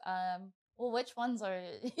 thanks. Well, which ones are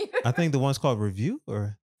you I referring think the to? one's called Review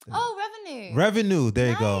or Oh, revenue. Revenue.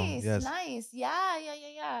 There you go. Nice, Yes. nice. Yeah, yeah,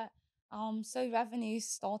 yeah, yeah. So revenue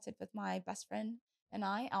started with my best friend and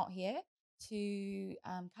I out here to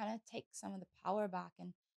kind of take some of the power back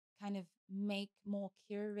and kind of make more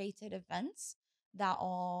curated events that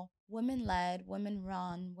are women led, women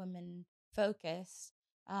run, women focused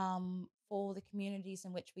for the communities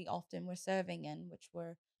in which we often were serving in, which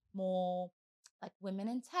were more like women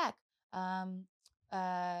in tech, um,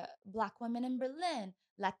 Black women in Berlin,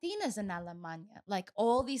 Latinas in Alemania, like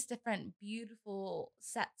all these different beautiful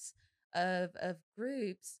sets of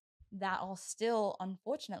groups that are still,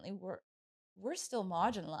 unfortunately, we're still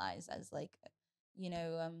marginalized as like,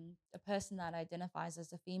 a person that identifies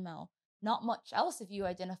as a female. Not much else if you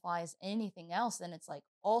identify as anything else, then it's like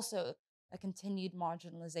also a continued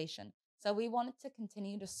marginalization. So we wanted to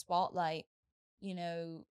continue to spotlight, you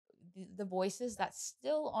know, the voices that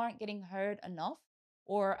still aren't getting heard enough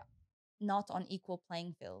or not on equal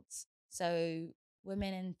playing fields. So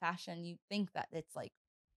women in fashion, you think that it's like,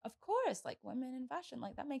 of course, like women in fashion,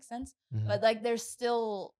 like that makes sense. Hmm. But like there's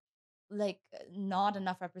still like not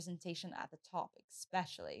enough representation at the top,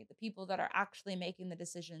 especially the people that are actually making the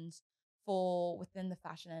decisions for within the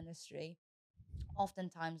fashion industry.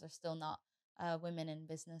 Oftentimes are still not women in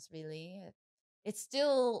business, really. It's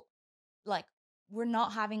still like we're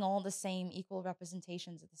not having all the same equal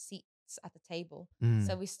representations of the seats at the table. So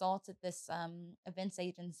Mm. we started this events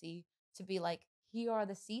agency to be like, here are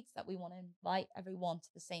the seats that we want to invite everyone to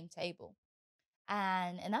the same table.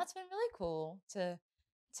 And that's been really cool to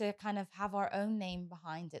kind of have our own name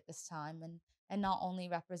behind it this time and not only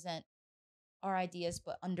represent our ideas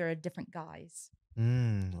but under a different guise.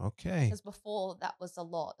 Mm. Okay. Because before that was a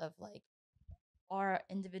lot of like our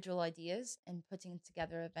individual ideas and putting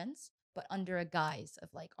together events, but under a guise of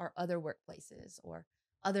like our other workplaces or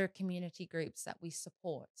other community groups that we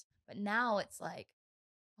support. But now it's like,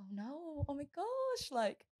 oh no, oh my gosh,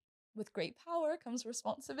 like with great power comes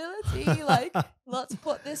responsibility. Like, let's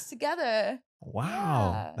put this together.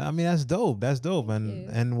 Wow. Yeah. I mean, that's dope. That's dope. Thank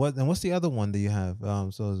And you. what's the other one that you have?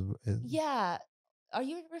 Yeah. Are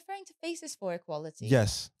you referring to Faces for Equality?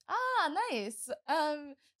 Yes. Ah, nice.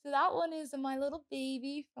 So that one is my little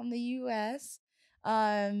baby from the US.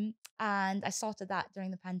 And I started that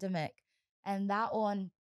during the pandemic. And that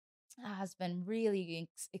one has been really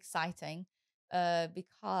exciting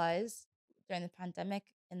because during the pandemic,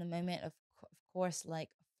 in the moment of course, like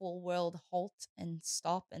a full world halt and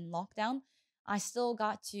stop and lockdown, I still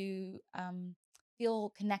got to feel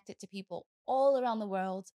connected to people all around the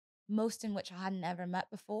world, most in which I hadn't ever met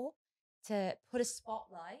before, to put a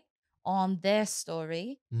spotlight on their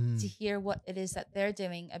story, to Mm. hear what it is that they're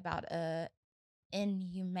doing about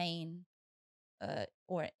inhumane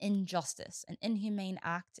or injustice, an inhumane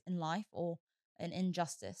act in life or an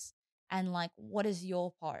injustice. And like, what is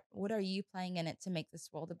your part? What are you playing in it to make this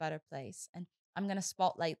world a better place? And I'm going to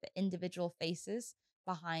spotlight the individual faces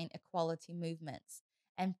behind equality movements.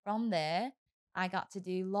 And from there, I got to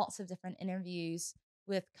do lots of different interviews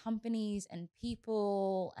with companies and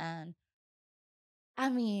people. And I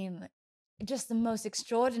mean, just the most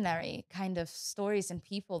extraordinary kind of stories and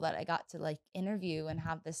people that I got to like interview and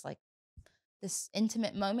have this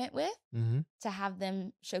intimate moment with, Mhm. to have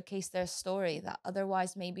them showcase their story that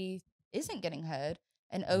otherwise maybe isn't getting heard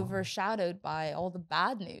and Wow. overshadowed by all the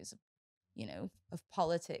bad news, of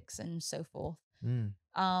politics and so forth. Mm.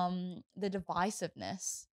 The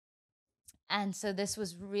divisiveness. And so this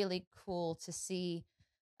was really cool to see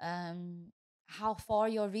um how far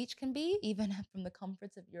your reach can be, even from the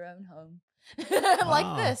comforts of your own home. Like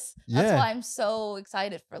Wow. this. That's Yeah. why I'm so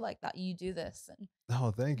excited for like that you do this and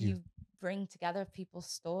Oh, thank you. you bring together people's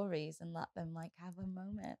stories and let them like have a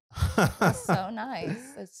moment. It's so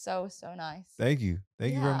nice. It's so, so nice. Thank you.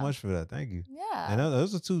 Thank you very Yeah. much for that. Thank you. And Yeah.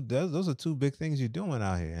 those are two big things you're doing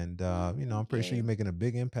out here. And I'm Thank pretty sure you're you. making a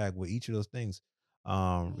big impact with each of those things.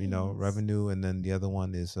 Thanks. Revenue, and then the other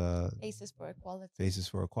one is Faces for equality. Faces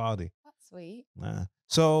for Equality. That's sweet.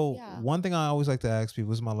 So Yeah. one thing I always like to ask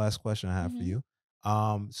people, this is my last question I have for Mm-hmm.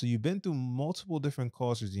 you. So you've been through multiple different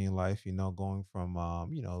cultures in your life, going from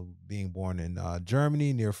being born in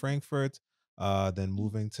Germany near Frankfurt, then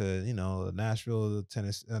moving to Nashville,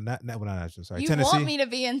 Tennessee, well, not Nashville, sorry, You want Tennessee. me to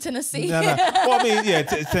be in Tennessee? No, no. Well, I mean, yeah,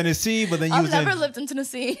 Tennessee, but then you I've was in. never lived in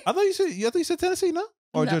Tennessee. I thought you said Tennessee, no,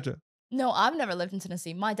 or No. Georgia. No, I've never lived in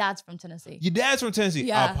Tennessee. My dad's from Tennessee. Your dad's from Tennessee.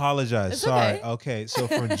 I Yeah. apologize. It's Sorry. okay. Okay, so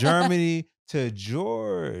from Germany to Yeah.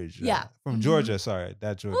 Georgia. From Mm-hmm. Georgia. Sorry,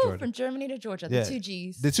 that's Ooh, Georgia. from Germany to Georgia, the Yeah, two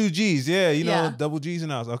G's. the two G's. Yeah, Yeah. double G's in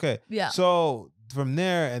the house. Okay, Yeah. so from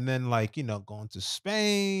there, and then like going to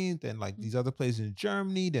Spain, then like these other places in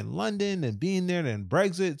Germany, then London, and being there, then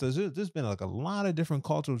Brexit. So there's been like a lot of different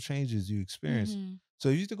cultural changes you experienced. Mm-hmm. So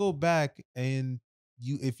if you used to go back and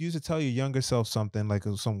if you used to tell your younger self something like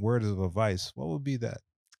some words of advice, what would be that?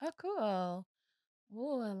 Oh, cool.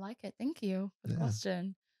 Oh, I like it. Thank you for the Yeah.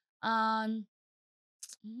 question. Um,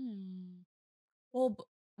 hmm. Well,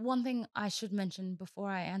 one thing I should mention before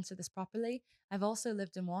I answer this properly, I've also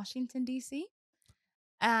lived in Washington D.C.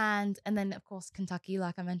 and then of course Kentucky,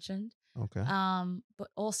 like I mentioned. Okay. But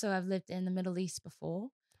also I've lived in the Middle East before.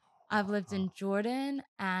 I've lived Wow. in Jordan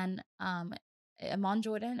and Amman,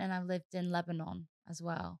 Jordan, and I've lived in Lebanon as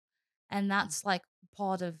well. And that's like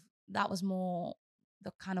part of that was more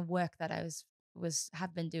the kind of work that I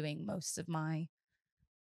have been doing most of my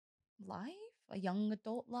life, a young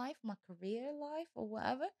adult life, my career life, or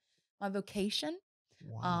whatever, my vocation.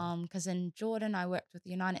 Wow. Because in Jordan I worked with the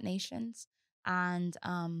United Nations and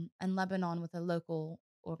Lebanon with a local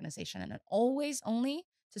organization, and it always only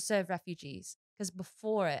to serve refugees. Because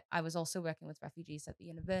before it, I was also working with refugees at the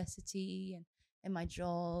university and in my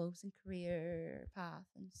jobs and career path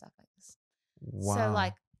and stuff like this. So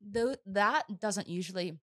like Wow. though that doesn't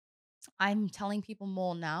usually I'm telling people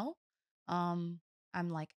more now. Um, I'm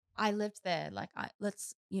like, I lived there. Like,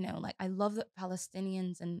 like I love the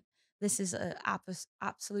Palestinians, and this is a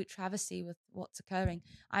absolute travesty with what's occurring.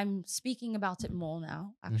 I'm speaking about it more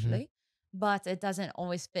now, Mhm. actually, but it doesn't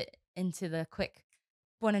always fit into the quick.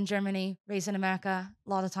 Born in Germany, raised in America, a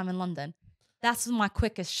lot of time in London. That's my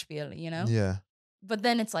quickest spiel. Yeah. But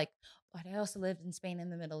then it's like, but I also lived in Spain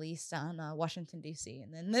and the Middle East and Washington D.C.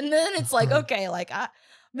 And then it's like, okay, like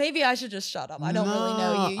maybe I should just shut up. I don't really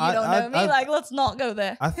know No, you. You don't know me. I Like, let's not go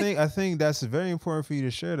there. I think that's very important for you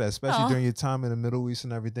to share that, especially Oh, during your time in the Middle East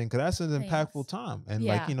and everything, because that's an impactful thanks. time. And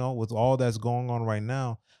like, Yeah, with all that's going on right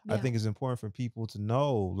now, I yeah. think it's important for people to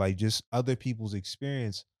know like just other people's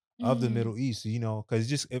experience of the Mm, Middle East,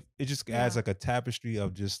 because it just adds yeah. like a tapestry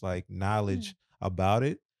of just like Mm, knowledge about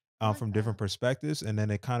it, I like from different that. perspectives. And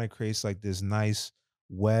then it kind of creates like this nice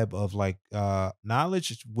web of like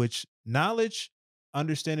knowledge,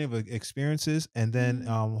 understanding of experiences, and then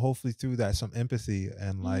Mm, hopefully through that some empathy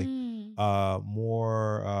and like mm,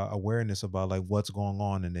 more awareness about like what's going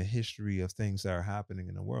on in the history of things that are happening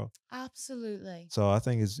in the world. absolutely. So I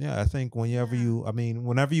think I think Yeah.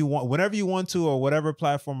 whenever you want to, or whatever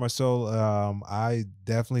platform or so, I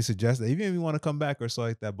definitely suggest that, even if you want to come back or so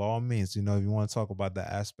like that, by all means, if you want to talk about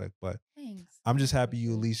that aspect. But Thanks. I'm just That's so happy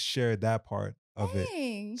you at cool. least shared that part of it.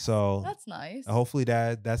 Thanks. So That's nice. hopefully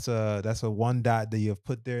that's a one dot that you have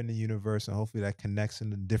put there in the universe, and hopefully that connects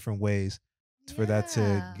in different ways for that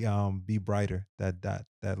to Yeah. be brighter. That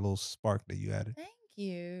little spark that you added. Thank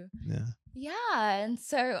you. Yeah. Yeah. And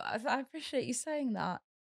so I appreciate you saying that.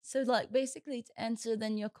 So, like, basically, to answer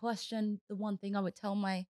then your question, the one thing I would tell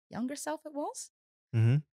my younger self it was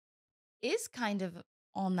Mhm. is kind of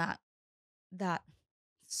on that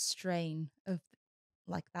strain of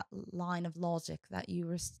like that line of logic that you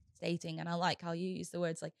were stating. And I like how you use the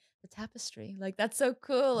words like the tapestry. Like that's so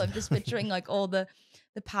cool. I'm just picturing like all the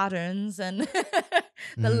patterns and the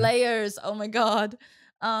Mhm. layers. Oh my god.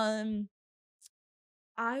 Um,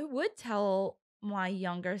 I would tell my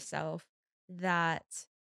younger self that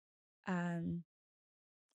um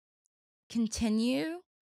continue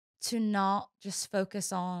to not just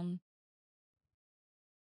focus on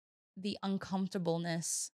the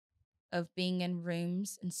uncomfortableness of being in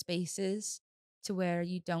rooms and spaces to where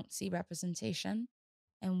you don't see representation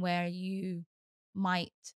and where you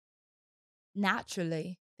might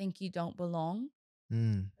naturally think you don't belong,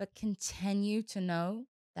 Mm. but continue to know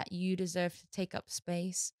that you deserve to take up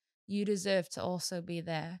space. You deserve to also be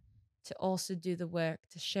there, to also do the work,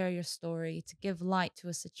 to share your story, to give light to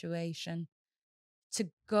a situation, to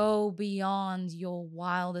go beyond your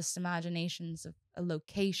wildest imaginations of a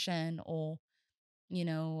location or, you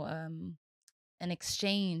know, an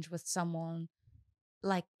exchange with someone.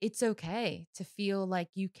 Like it's okay to feel like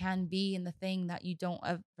you can be in the thing that you don't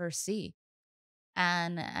ever see.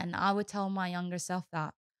 And I would tell my younger self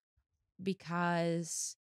that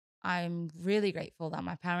because I'm really grateful that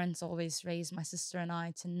my parents always raised my sister and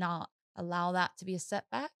I to not allow that to be a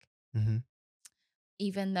setback, Mhm.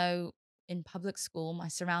 even though in public school my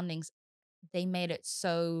surroundings they made it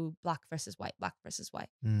so black versus white, black versus white.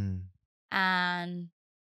 Mm. And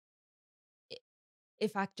i-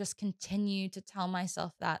 if I just continue to tell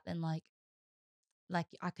myself that, then like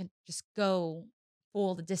I could just go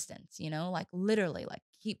for the distance, like literally like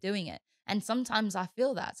keep doing it. And sometimes I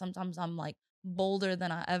feel that. Sometimes I'm like bolder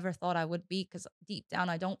than I ever thought I would be because deep down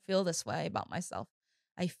I don't feel this way about myself.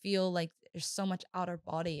 I feel like there's so much outer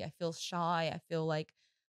body. I feel shy. I feel like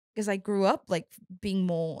because I grew up like being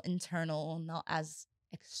more internal, not as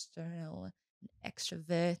external,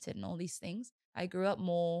 extroverted and all these things. I grew up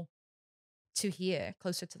more to here,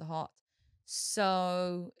 closer to the heart.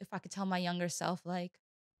 So if I could tell my younger self, like,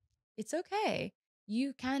 it's okay.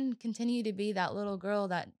 You can continue to be that little girl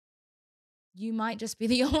that you might just be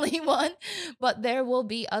the only one, but there will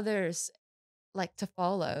be others like to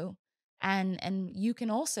follow. And you can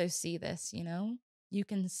also see this, You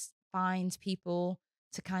can find people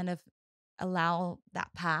to kind of allow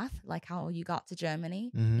that path, like how you got to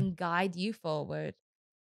Germany, Mhm. and guide you forward.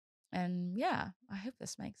 And yeah, I hope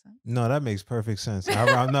this makes sense. No, that makes perfect sense. No,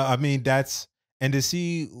 I mean that's and to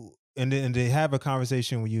see and to have a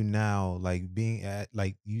conversation with you now, like being at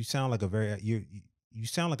like you sound like a very you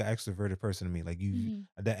sound like an extroverted person to me. Like you Mhm.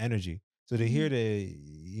 that energy. So to hear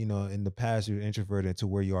Mhm. that in the past you're introverted to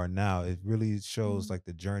where you are now, it really shows Mhm. like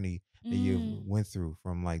the journey that you've Mm. went through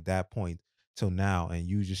from like that point till now, and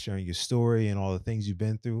you just sharing your story and all the things you've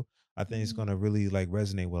been through. I think it's Mhm. gonna really like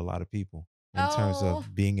resonate with a lot of people in terms Oh,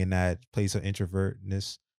 of being in that place of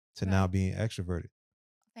introvertness to now right. being extroverted.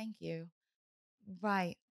 Thank you.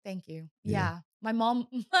 Right. Thank you. Yeah. Yeah. My mom,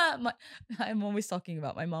 I'm always talking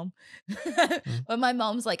about my mom. Mm. But my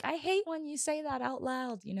mom's like, I hate when you say that out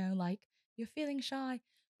loud, like you're feeling shy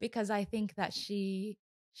because I think that she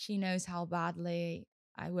knows how badly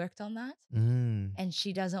I worked on that Mm. and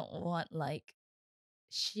she doesn't want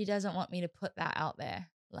me to put that out there.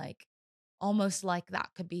 Like almost like that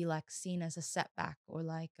could be like seen as a setback or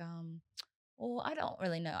like well, I don't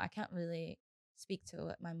really know. I can't really speak to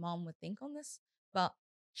what my mom would think on this, but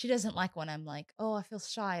she doesn't like when I'm like, "Oh, I feel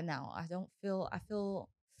shy now. I feel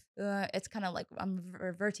it's kind of like I'm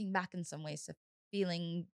reverting back in some ways to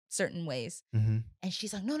feeling certain ways." Mhm. And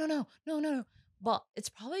she's like, "No, no, no. No, no, no." But it's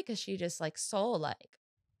probably cuz she just like saw like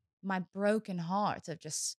my broken heart of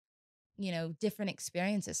just, different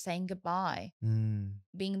experiences, saying goodbye, Mm.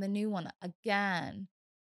 being the new one again,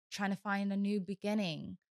 trying to find a new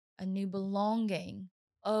beginning, a new belonging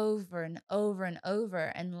over and over and over.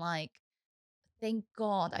 And like, thank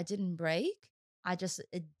God I didn't break. I just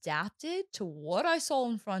adapted to what I saw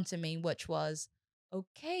in front of me, which was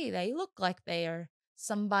okay, they look like they are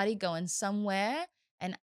somebody going somewhere.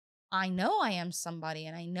 And I know I am somebody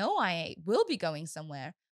and I know I will be going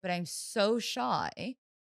somewhere, but I'm so shy.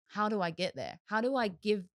 How do I get there? How do I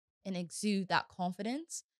give and exude that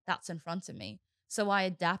confidence that's in front of me? So I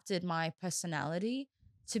adapted my personality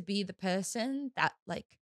to be the person that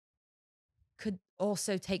like could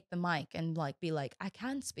also take the mic and like be like, I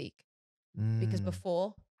can speak. Because Mm.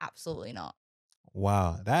 before, absolutely not.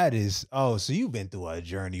 Wow, that is so you've been through a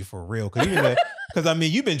journey for real. Cause even the Because I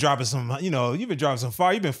mean, you've been dropping some, you've been dropping some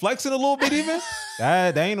fire. You've been flexing a little bit even.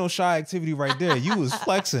 That ain't no shy activity right there. You was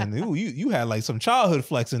flexing. You had like some childhood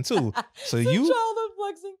flexing too. So Some you childhood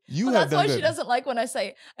flexing. you Well, have that's done why she good. doesn't like when I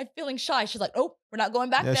say I'm feeling shy. She's like, "Oh, we're not going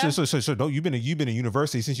back Yeah, there." sure. No, you've been in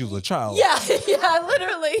university since you was a child. Yeah, yeah,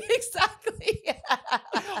 literally, exactly.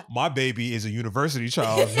 My baby is a university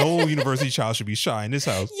child. No university child should be shy in this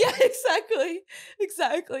house. Yeah,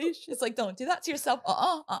 exactly. She's like, "Don't do that to yourself."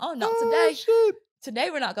 Not Oh, today. shit. Today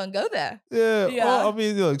we're not gonna go there. Yeah. Yeah. Well, I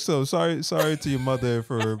mean, look. So sorry to your mother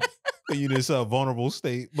for putting you in this vulnerable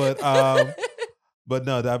state, but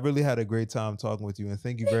no, I really had a great time talking with you, and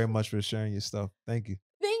thank you very much for sharing your stuff. Thank you.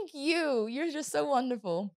 Thank you. You're just so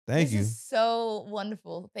wonderful. Thank This you. is so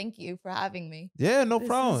wonderful. Thank you for having me. Yeah, no This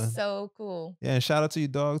problem. is so cool. Yeah, and shout out to your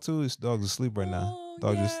dog too. His dog's asleep right now. Oh,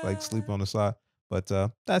 Dog just like sleep yeah. on the side. But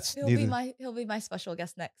that's He'll be neither. my special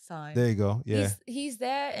guest next time. There you go. Yeah. He's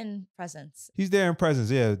there in presence. He's there in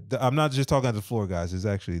presence. Yeah. I'm not just talking at the floor, guys. He's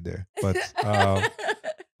actually there.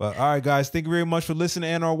 But all right, guys. Thank you very much for listening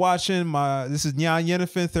and or watching. This is Nyan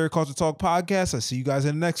Yenifin, Third Culture Talk Podcast. I see you guys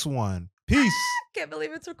in the next one. Peace. Can't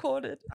believe it's recorded.